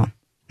 what do you know?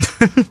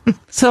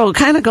 So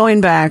kind of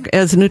going back,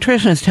 as a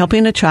nutritionist,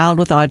 helping a child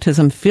with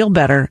autism feel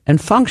better and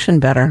function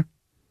better,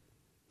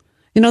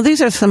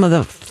 these are some of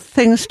the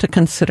things to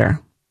consider.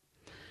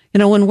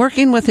 When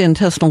working with the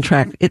intestinal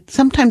tract,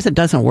 sometimes it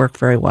doesn't work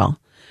very well.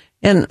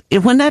 And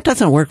when that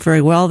doesn't work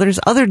very well, there's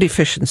other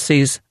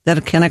deficiencies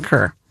that can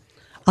occur.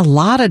 A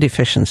lot of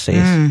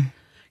deficiencies.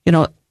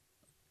 You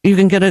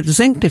can get a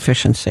zinc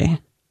deficiency.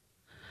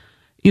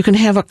 You can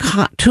have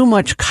too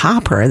much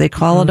copper. They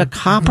call it a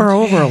copper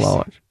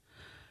overload.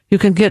 You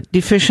can get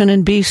deficient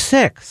in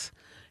B6.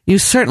 You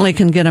certainly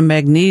can get a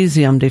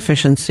magnesium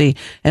deficiency,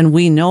 and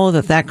we know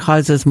that that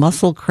causes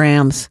muscle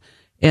cramps,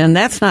 and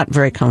that's not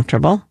very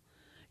comfortable.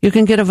 You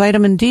can get a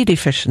vitamin D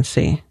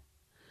deficiency.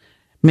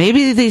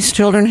 Maybe these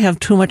children have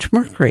too much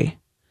mercury,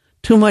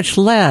 too much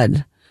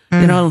lead.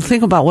 You know,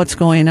 think about what's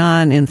going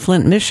on in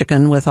Flint,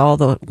 Michigan with all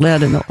the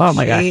lead and oh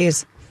my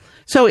gosh.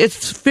 So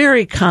it's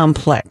very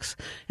complex.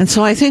 And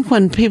so I think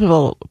when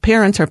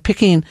parents are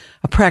picking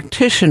a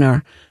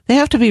practitioner, they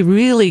have to be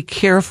really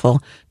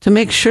careful to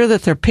make sure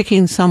that they're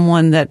picking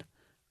someone that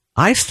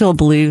I still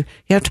believe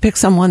you have to pick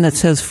someone that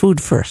says food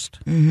first.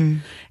 Mm-hmm.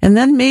 And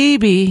then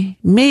maybe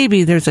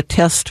there's a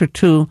test or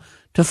two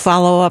to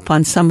follow up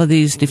on some of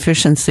these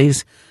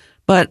deficiencies.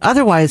 But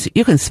otherwise,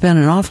 you can spend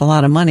an awful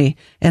lot of money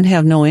and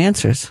have no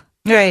answers.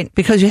 Right.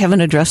 Because you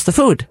haven't addressed the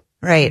food.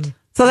 Right.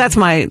 So that's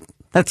my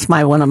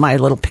one of my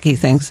little picky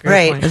things.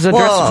 Right. Is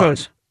address the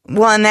foods.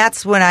 Well, and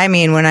that's what I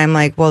mean when I'm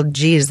like, well,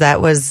 geez,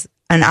 that was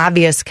an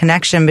obvious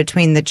connection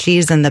between the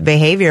cheese and the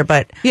behavior.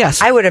 But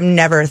yes. I would have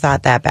never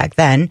thought that back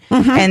then.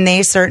 Mm-hmm. And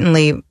they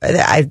certainly,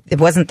 it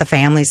wasn't the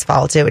family's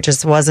fault. It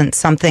just wasn't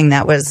something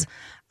that was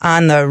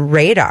on the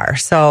radar.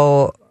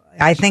 So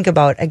I think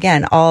about,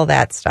 again, all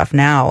that stuff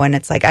now. And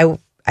it's like,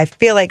 I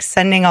feel like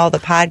sending all the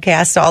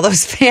podcasts to all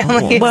those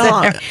families.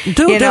 Well,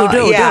 do.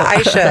 Yeah,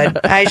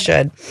 I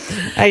should.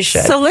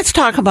 So let's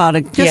talk about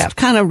it. Just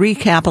kind of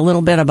recap a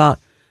little bit about,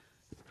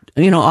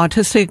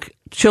 autistic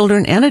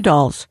children and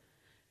adults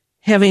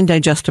having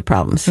digestive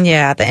problems.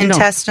 Yeah, the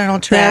intestinal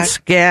tract. That's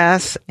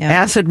gas,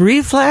 acid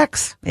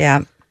reflux.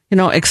 Yeah.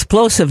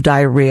 Explosive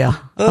diarrhea.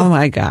 Oh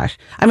my gosh.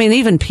 I mean,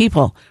 even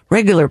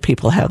regular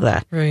people have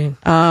that. Right.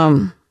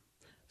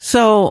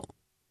 So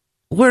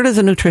where does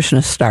a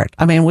nutritionist start?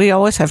 I mean, we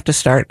always have to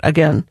start,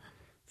 again,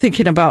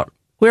 thinking about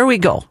where we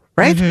go,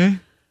 right? Mm-hmm.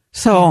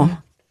 So,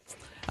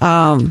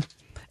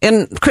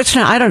 and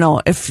Christina, I don't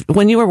know if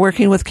when you were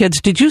working with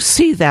kids, did you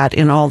see that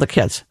in all the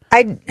kids?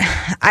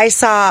 I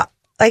saw,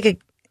 like I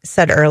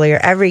said earlier,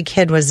 every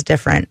kid was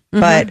different,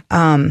 but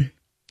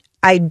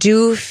I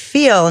do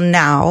feel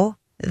now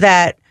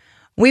that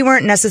we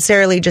weren't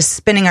necessarily just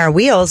spinning our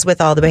wheels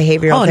with all the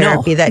behavioral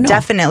therapy. That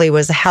definitely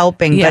was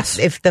helping. Yes.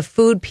 But if the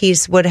food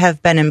piece would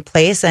have been in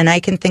place, and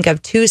I can think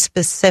of 2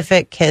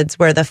 specific kids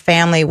where the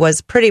family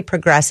was pretty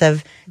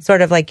progressive,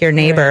 sort of like your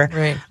neighbor,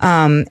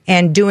 right.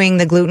 And doing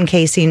the gluten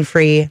casein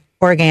free,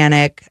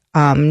 organic,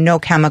 no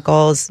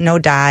chemicals, no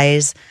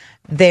dyes,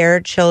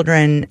 their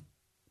children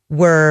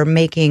were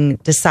making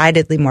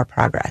decidedly more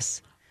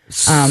progress.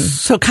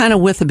 So kind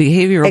of with the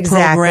behavioral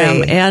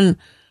program and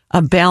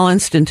a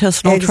balanced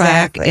intestinal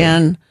tract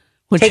and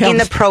which taking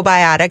helps. the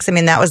probiotics. I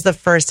mean, that was the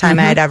first time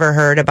I had ever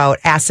heard about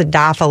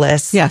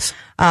acidophilus. Yes.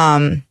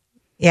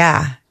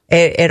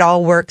 It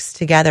all works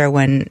together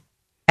when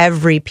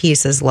every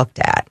piece is looked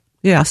at.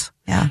 Yes.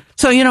 Yeah.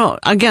 So,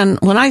 again,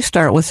 when I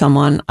start with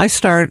someone, I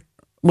start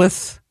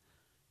with,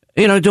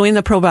 doing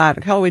the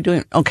probiotic. How are we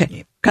doing?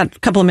 Okay. Got a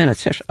couple of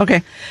minutes here.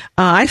 Okay.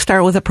 I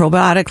start with a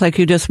probiotic, like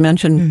you just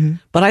mentioned,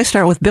 but I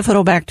start with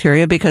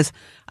bifidobacteria because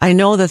I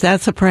know that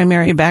that's a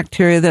primary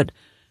bacteria that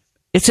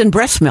it's in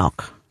breast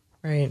milk.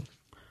 Right.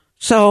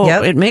 So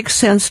it makes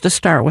sense to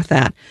start with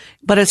that,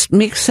 but it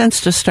makes sense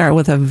to start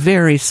with a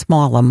very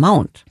small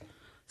amount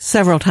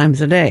several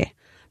times a day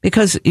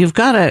because you've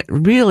got a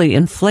really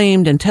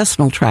inflamed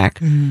intestinal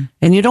tract and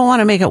you don't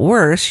want to make it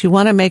worse. You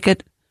want to make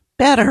it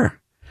better.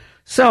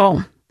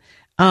 So,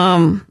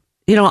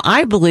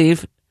 I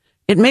believe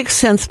it makes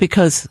sense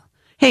because,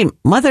 hey,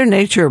 Mother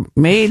Nature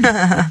made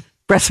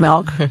breast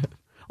milk,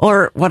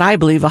 or what I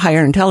believe a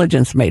higher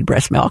intelligence made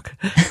breast milk.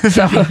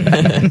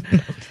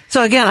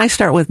 So again, I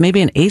start with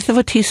maybe 1/8 of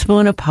a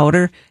teaspoon of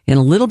powder in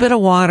a little bit of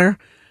water.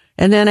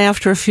 And then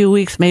after a few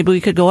weeks, maybe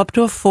we could go up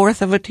to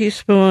 1/4 of a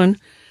teaspoon,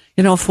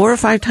 4 or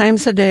 5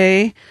 times a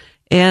day,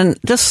 and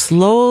just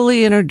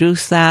slowly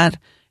introduce that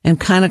and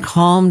kind of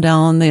calm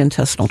down the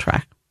intestinal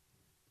tract.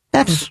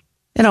 That's,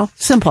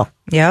 simple.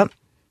 Yep.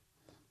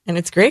 And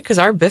it's great because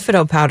our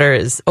bifido powder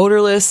is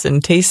odorless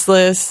and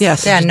tasteless.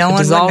 Yes. Yeah, no one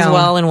would dissolves know.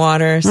 well in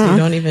water, so you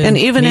don't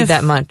even need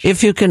that much.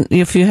 If you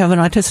have an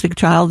autistic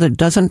child that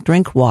doesn't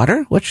drink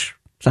water, which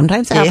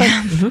sometimes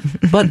happens,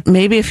 but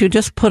maybe if you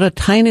just put a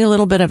tiny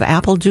little bit of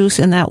apple juice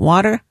in that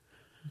water,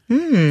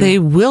 they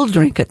will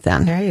drink it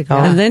then. There you go.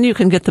 And then you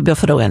can get the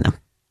bifido in them.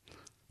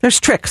 There's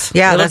tricks.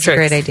 Yeah, Little that's tricks.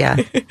 a great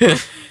idea.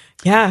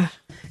 Yeah.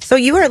 So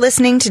you are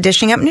listening to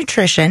Dishing Up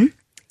Nutrition.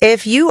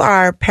 If you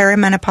are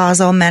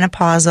perimenopausal,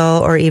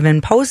 menopausal, or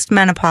even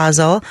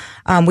postmenopausal,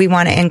 we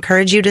want to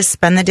encourage you to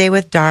spend the day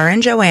with Dara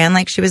and Joanne,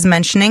 like she was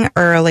mentioning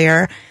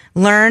earlier.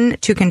 Learn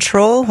to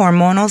control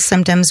hormonal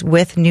symptoms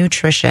with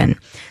nutrition.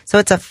 So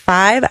it's a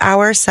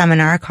 5-hour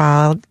seminar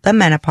called the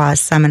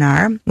Menopause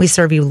Seminar. We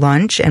serve you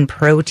lunch and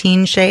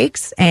protein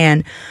shakes.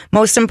 And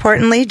most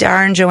importantly,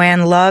 Dar and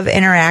Joanne love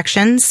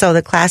interactions. So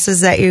the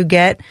classes that you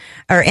get,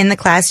 or in the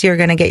class, you're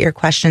going to get your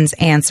questions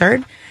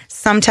answered.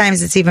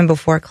 Sometimes it's even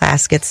before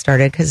class gets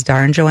started because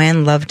Dar and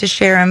Joanne love to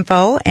share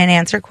info and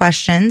answer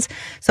questions.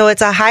 So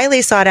it's a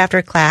highly sought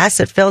after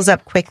class. It fills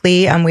up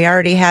quickly. We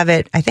already have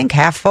it, I think,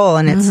 half full,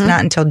 and it's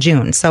not until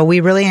June. So we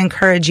really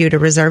encourage you to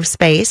reserve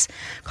space.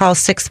 Call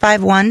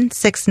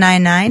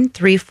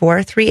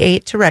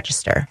 651-699-3438 to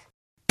register.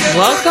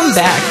 Welcome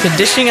back to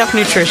Dishing Up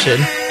Nutrition.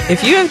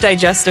 If you have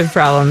digestive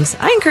problems,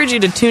 I encourage you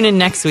to tune in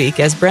next week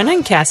as Brenna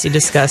and Cassie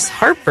discuss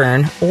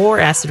heartburn or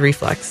acid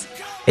reflux.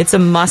 It's a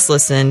must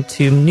listen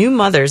to new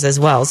mothers as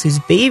well whose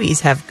babies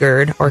have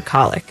GERD or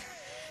colic.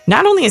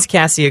 Not only is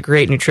Cassie a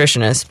great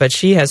nutritionist, but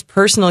she has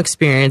personal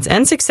experience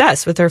and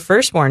success with her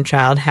firstborn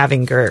child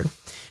having GERD.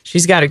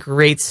 She's got a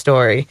great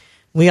story.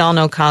 We all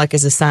know colic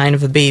is a sign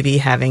of a baby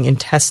having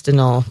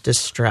intestinal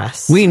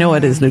distress. We know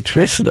it as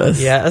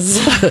nutritionists. Yes.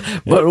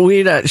 But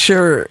we're not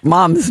sure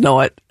moms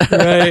know it.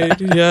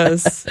 Right,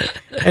 yes.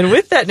 And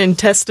with that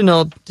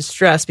intestinal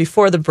distress,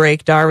 before the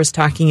break, Dar was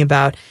talking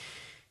about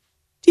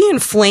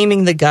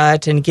de-inflaming the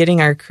gut and getting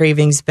our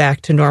cravings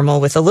back to normal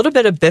with a little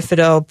bit of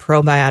Bifido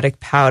probiotic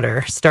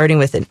powder, starting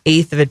with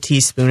 1/8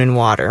 teaspoon in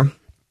water.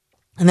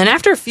 And then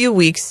after a few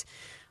weeks,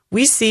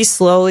 we see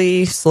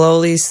slowly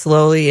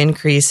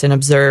increase and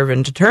observe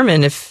and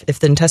determine if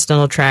the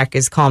intestinal tract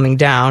is calming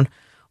down,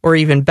 or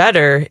even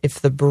better,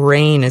 if the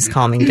brain is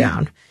calming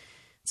down.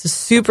 It's a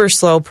super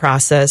slow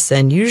process,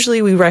 and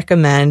usually we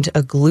recommend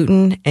a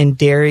gluten and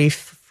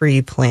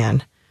dairy-free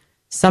plan.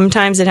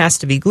 Sometimes it has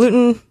to be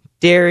gluten,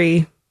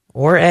 dairy,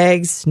 or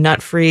eggs,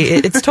 nut-free.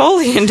 It's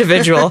totally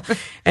individual.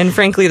 And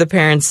frankly, the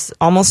parents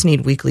almost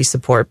need weekly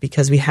support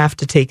because we have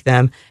to take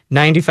them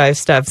 95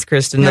 steps,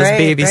 Kristen, those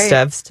baby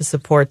steps to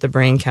support the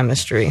brain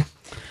chemistry.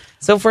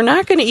 So if we're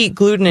not going to eat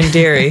gluten and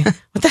dairy,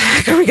 what the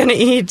heck are we going to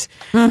eat?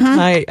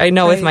 I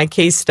know with my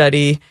case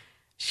study,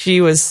 she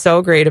was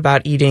so great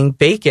about eating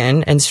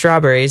bacon and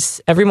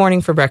strawberries every morning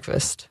for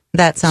breakfast.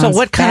 That sounds So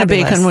what kind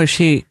fabulous. of bacon was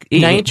she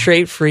eating?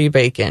 Nitrate-free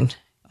bacon.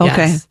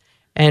 Okay. Yes.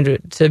 And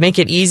to make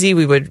it easy,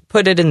 we would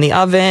put it in the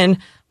oven,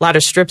 a lot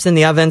of strips in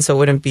the oven so it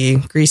wouldn't be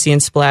greasy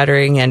and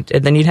splattering, and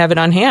then you'd have it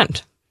on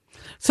hand.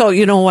 So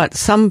you know what?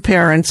 Some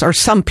parents or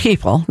some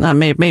people, not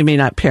maybe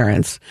not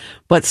parents,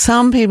 but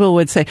some people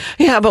would say,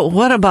 yeah, but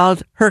what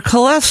about her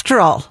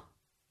cholesterol?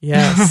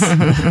 Yes.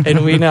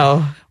 And we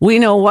know. We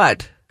know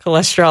what?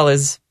 Cholesterol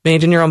is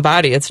made in your own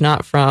body. It's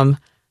not from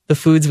the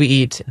foods we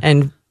eat.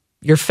 And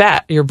your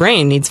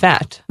brain needs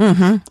fat.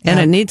 And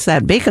it needs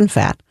that bacon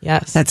fat.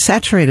 Yes. That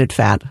saturated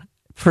fat,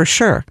 for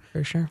sure.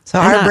 For sure. So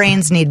our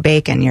brains need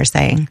bacon, you're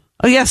saying?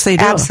 Oh, yes, they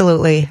do.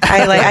 Absolutely.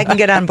 I can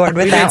get on board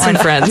with that one.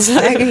 Friends.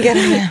 I can get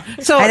on.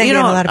 So, I think you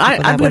we know, have a lot of people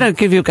I'm that going to would.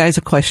 give you guys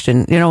a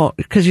question, you know,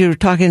 because you were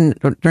talking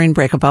during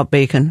break about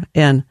bacon.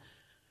 And,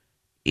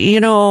 you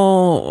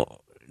know,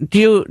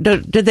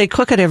 did they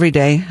cook it every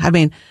day? I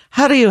mean,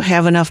 how do you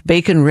have enough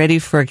bacon ready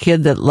for a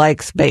kid that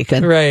likes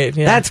bacon? Right.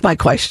 Yeah. That's my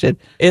question.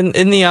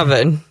 In the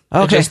oven.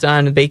 Okay. Just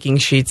on baking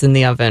sheets in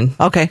the oven.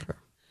 Okay.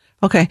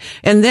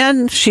 And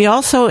then she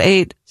also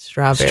ate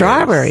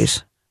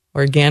strawberries.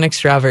 Organic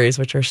strawberries,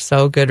 which are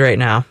so good right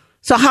now.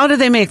 So how do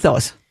they make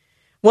those?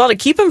 Well, to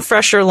keep them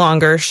fresher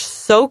longer,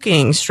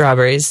 soaking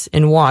strawberries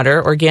in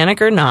water,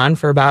 organic or non,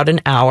 for about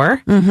an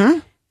hour. Mm-hmm.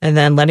 And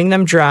then letting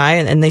them dry,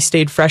 and they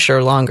stayed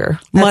fresher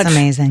longer. That's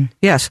amazing.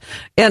 Yes.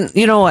 And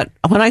you know what?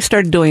 When I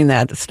started doing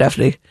that,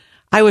 Stephanie,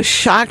 I was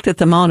shocked at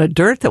the amount of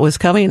dirt that was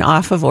coming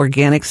off of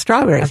organic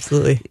strawberries.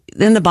 Absolutely.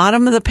 In the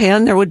bottom of the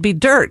pan, there would be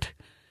dirt.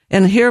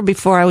 And here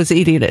before I was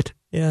eating it.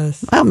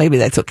 Yes. Well, maybe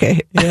that's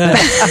okay. Yeah.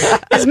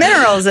 There's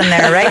minerals in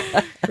there, right?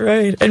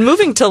 Right. And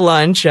moving to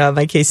lunch,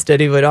 my case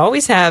study would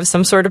always have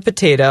some sort of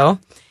potato.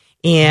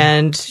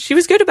 And she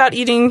was good about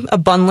eating a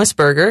bunless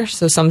burger,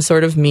 so some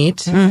sort of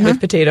meat with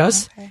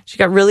potatoes. Okay. She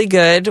got really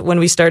good when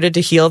we started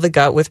to heal the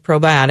gut with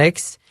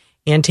probiotics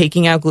and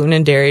taking out gluten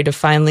and dairy to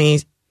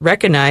finally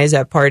recognize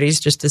at parties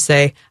just to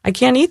say, I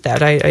can't eat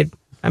that.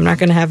 I'm not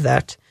going to have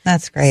that.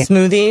 That's great.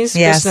 Smoothies?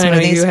 Yeah, Kristen, I know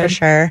you smoothies had- for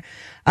sure.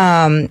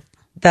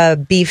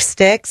 The beef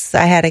sticks,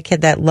 I had a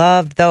kid that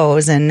loved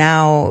those, and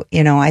now,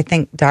 you know, I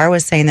think Dar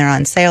was saying they're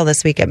on sale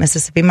this week at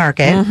Mississippi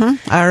Market.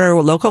 Our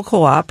local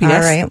co-op, yes. All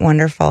right,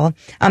 wonderful.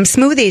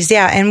 Smoothies,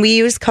 yeah, and we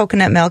use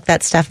coconut milk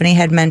that Stephanie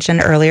had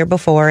mentioned earlier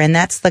before, and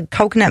that's the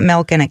coconut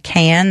milk in a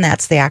can.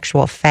 That's the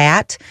actual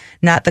fat,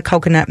 not the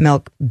coconut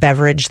milk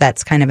beverage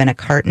that's kind of in a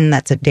carton.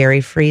 That's a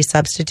dairy-free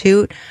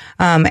substitute.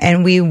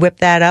 And we whip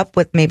that up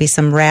with maybe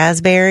some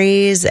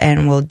raspberries,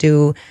 and we'll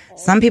do,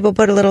 some people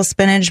put a little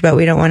spinach, but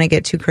we don't want to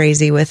get too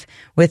crazy with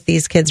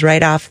these kids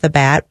right off the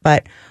bat.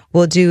 But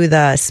we'll do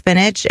the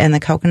spinach and the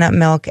coconut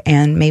milk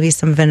and maybe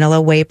some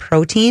vanilla whey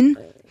protein.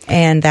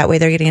 And that way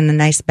they're getting a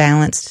nice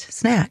balanced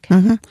snack.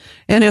 Mm-hmm.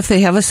 And if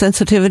they have a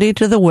sensitivity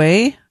to the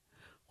whey,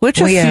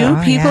 which a few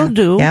people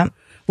do,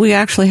 we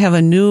actually have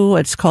a new,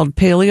 it's called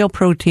paleo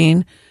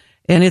protein.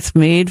 and it's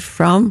made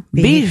from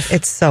beef.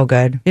 It's so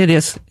good. It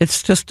is.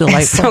 It's just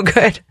delightful. It's so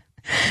good.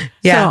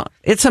 Yeah. So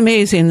it's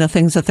amazing the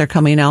things that they're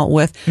coming out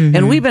with. Mm-hmm.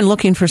 And we've been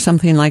looking for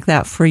something like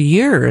that for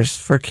years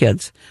for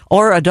kids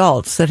or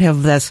adults that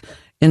have this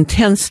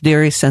intense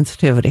dairy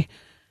sensitivity.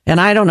 And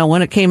I don't know,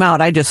 when it came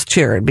out, I just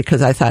cheered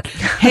because I thought,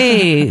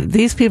 hey,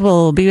 these people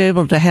will be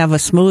able to have a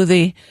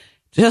smoothie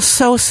just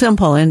so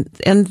simple. And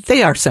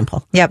they are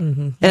simple. Yep.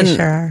 And They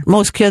sure are.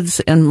 most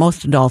kids and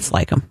most adults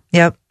like them.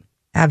 Yep.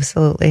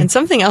 Absolutely. And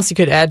something else you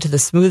could add to the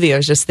smoothie, I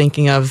was just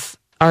thinking of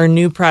our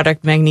new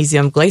product,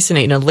 magnesium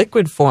glycinate, in a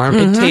liquid form.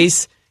 It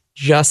tastes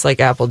just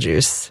like apple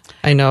juice.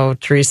 I know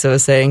Teresa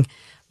was saying,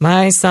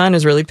 my son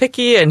is really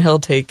picky and he'll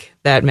take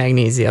that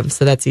magnesium.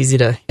 So that's easy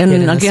to And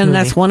get in a again, smoothie.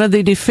 that's one of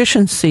the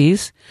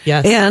deficiencies.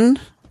 Yes.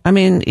 And I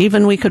mean,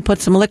 even we could put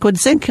some liquid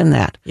zinc in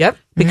that. Yep.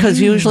 Because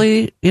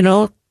usually,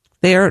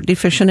 they are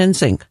deficient in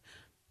zinc.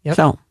 Yep.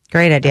 So,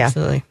 Great idea.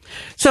 Absolutely.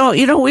 so,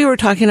 we were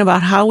talking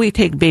about how we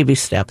take baby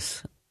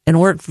steps and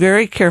work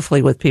very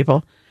carefully with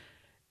people.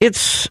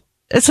 It's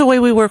a way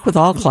we work with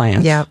all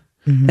clients. Yep.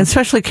 And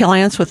especially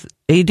clients with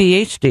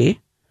ADHD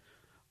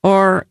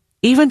or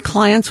even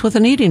clients with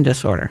an eating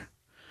disorder.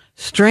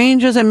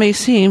 Strange as it may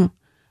seem,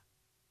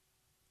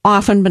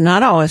 often, but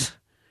not always,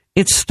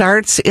 it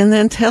starts in the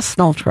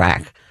intestinal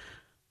tract.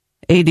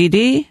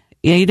 ADD,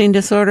 eating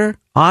disorder,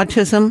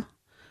 autism.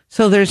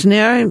 So there's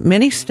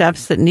many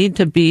steps that need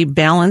to be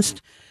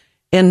balanced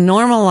and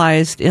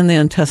normalized in the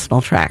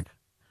intestinal tract.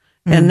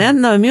 And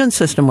then the immune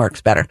system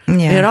works better.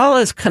 Yeah. It all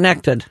is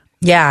connected.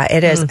 Yeah,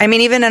 it is. I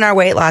mean, even in our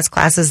weight loss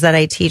classes that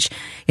I teach,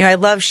 I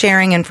love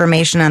sharing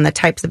information on the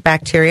types of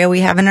bacteria we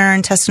have in our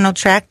intestinal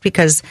tract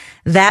because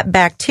that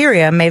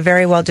bacteria may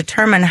very well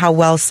determine how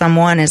well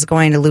someone is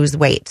going to lose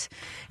weight.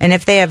 And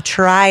if they have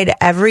tried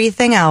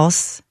everything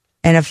else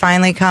and have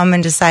finally come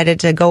and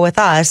decided to go with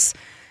us,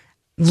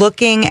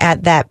 looking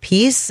at that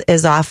piece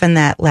is often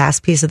that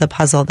last piece of the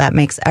puzzle that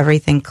makes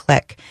everything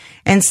click.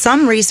 And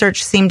some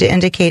research seemed to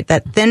indicate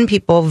that thin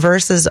people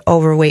versus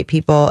overweight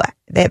people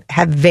that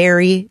have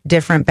very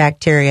different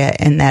bacteria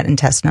in that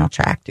intestinal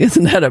tract.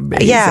 Isn't that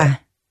amazing? Yeah.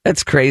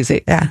 That's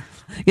crazy. Yeah.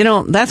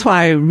 That's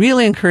why I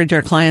really encourage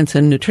our clients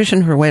in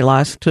nutrition for weight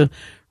loss to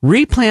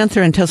replant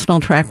their intestinal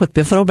tract with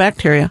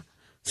bifidobacteria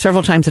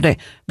several times a day.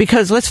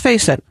 Because let's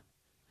face it,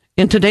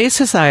 in today's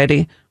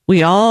society,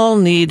 we all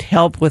need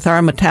help with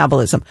our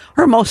metabolism,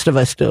 or most of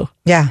us do.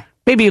 Yeah.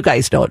 Maybe you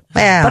guys don't,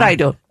 Yeah. but I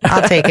do.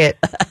 I'll take it.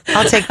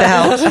 I'll take the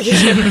help.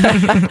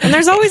 And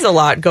there's always a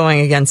lot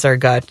going against our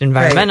gut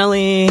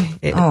environmentally,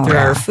 through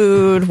our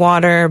food,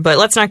 water. But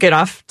let's not get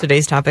off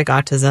today's topic,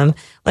 autism.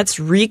 Let's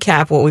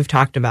recap what we've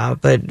talked about.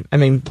 But I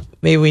mean,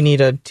 maybe we need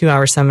a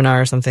 2-hour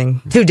seminar or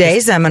something. 2-day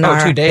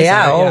seminar. Oh, 2 days.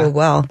 Yeah. Yeah. Oh,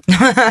 well.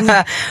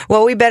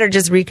 Well, we better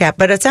just recap.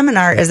 But a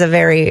seminar is a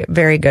very,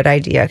 very good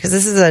idea because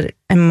this is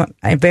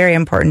a very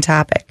important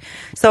topic.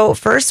 So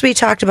first, we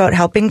talked about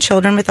helping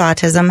children with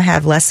autism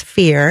have less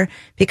fear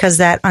because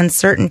that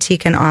uncertainty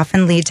can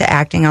often lead to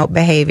acting out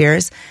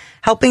behaviors.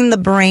 Helping the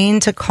brain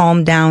to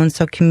calm down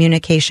so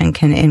communication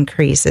can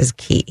increase is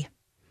key.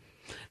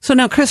 So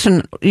now,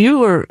 Kristen,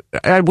 were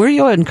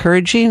you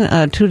encouraging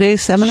a 2-day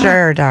seminar?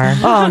 Sure, Dar.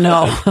 Oh,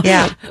 no.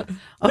 Yeah.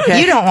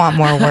 Okay. You don't want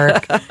more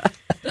work.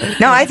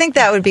 No, I think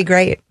that would be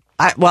great.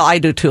 I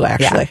do too,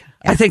 actually.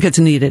 Yeah. I think it's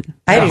needed.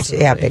 I do too.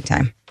 Yeah, big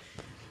time.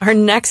 Our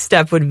next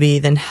step would be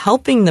then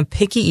helping the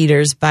picky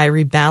eaters by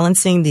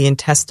rebalancing the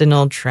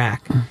intestinal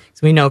tract.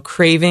 So we know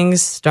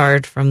cravings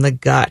start from the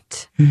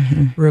gut.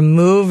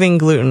 Removing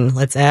gluten.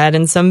 Let's add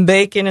in some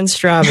bacon and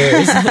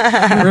strawberries.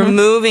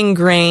 Removing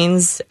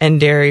grains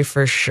and dairy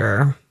for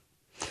sure.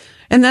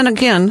 And then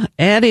again,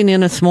 adding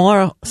in a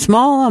small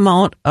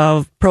amount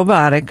of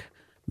probiotic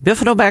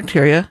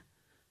bifidobacteria,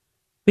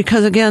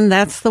 because again,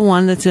 that's the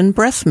one that's in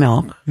breast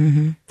milk.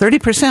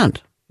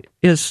 30%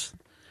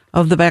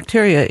 of the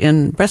bacteria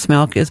in breast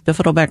milk is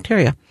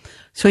bifidobacteria.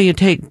 So you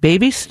take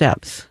baby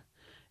steps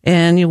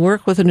and you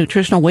work with a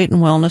nutritional weight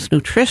and wellness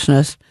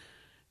nutritionist.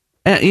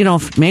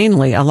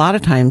 Mainly a lot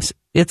of times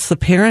it's the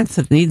parents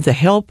that need the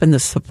help and the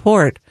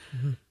support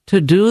to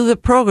do the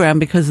program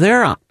because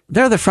they're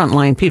the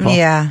frontline people.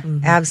 Yeah,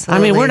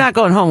 absolutely. I mean, we're not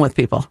going home with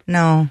people.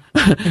 No.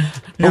 But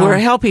we're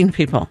helping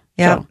people.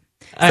 Yeah. So,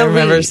 I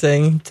remember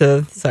saying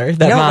to that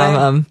No,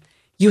 mom,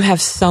 you have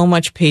so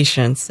much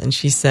patience. And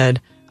she said,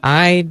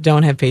 I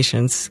don't have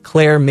patience.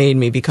 Claire made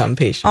me become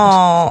patient.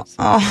 Oh,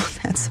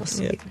 that's so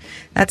sweet. Yeah.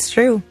 That's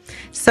true.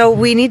 So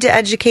we need to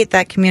educate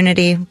that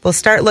community. We'll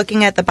start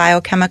looking at the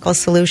biochemical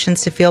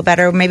solutions to feel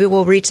better. Maybe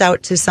we'll reach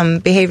out to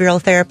some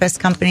behavioral therapist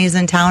companies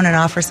in town and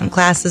offer some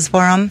classes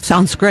for them.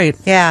 Sounds great.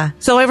 Yeah.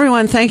 So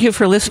everyone, thank you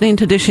for listening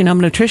to Dishing Up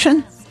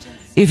Nutrition.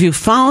 If you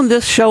found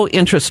this show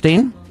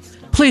interesting,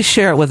 please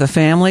share it with a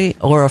family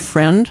or a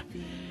friend.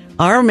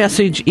 Our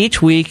message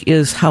each week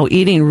is how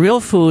eating real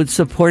food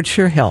supports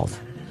your health.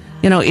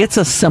 It's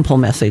a simple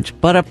message,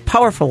 but a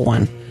powerful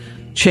one.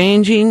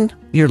 Changing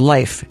your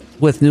life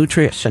with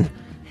nutrition.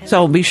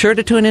 So be sure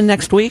to tune in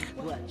next week.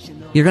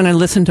 You're going to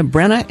listen to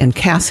Brenna and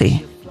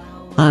Cassie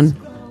on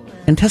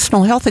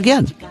intestinal health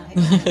again.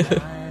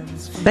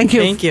 Thank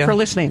you Thank you for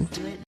listening.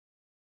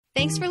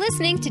 Thanks for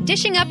listening to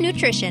Dishing Up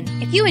Nutrition.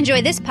 If you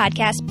enjoy this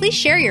podcast, please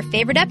share your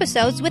favorite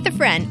episodes with a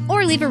friend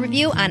or leave a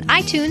review on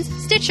iTunes,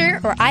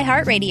 Stitcher, or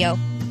iHeartRadio.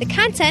 The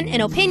content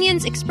and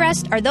opinions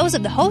expressed are those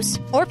of the hosts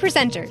or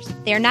presenters.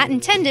 They are not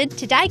intended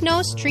to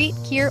diagnose, treat,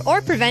 cure,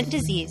 or prevent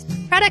disease.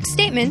 Product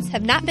statements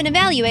have not been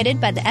evaluated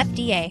by the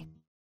FDA.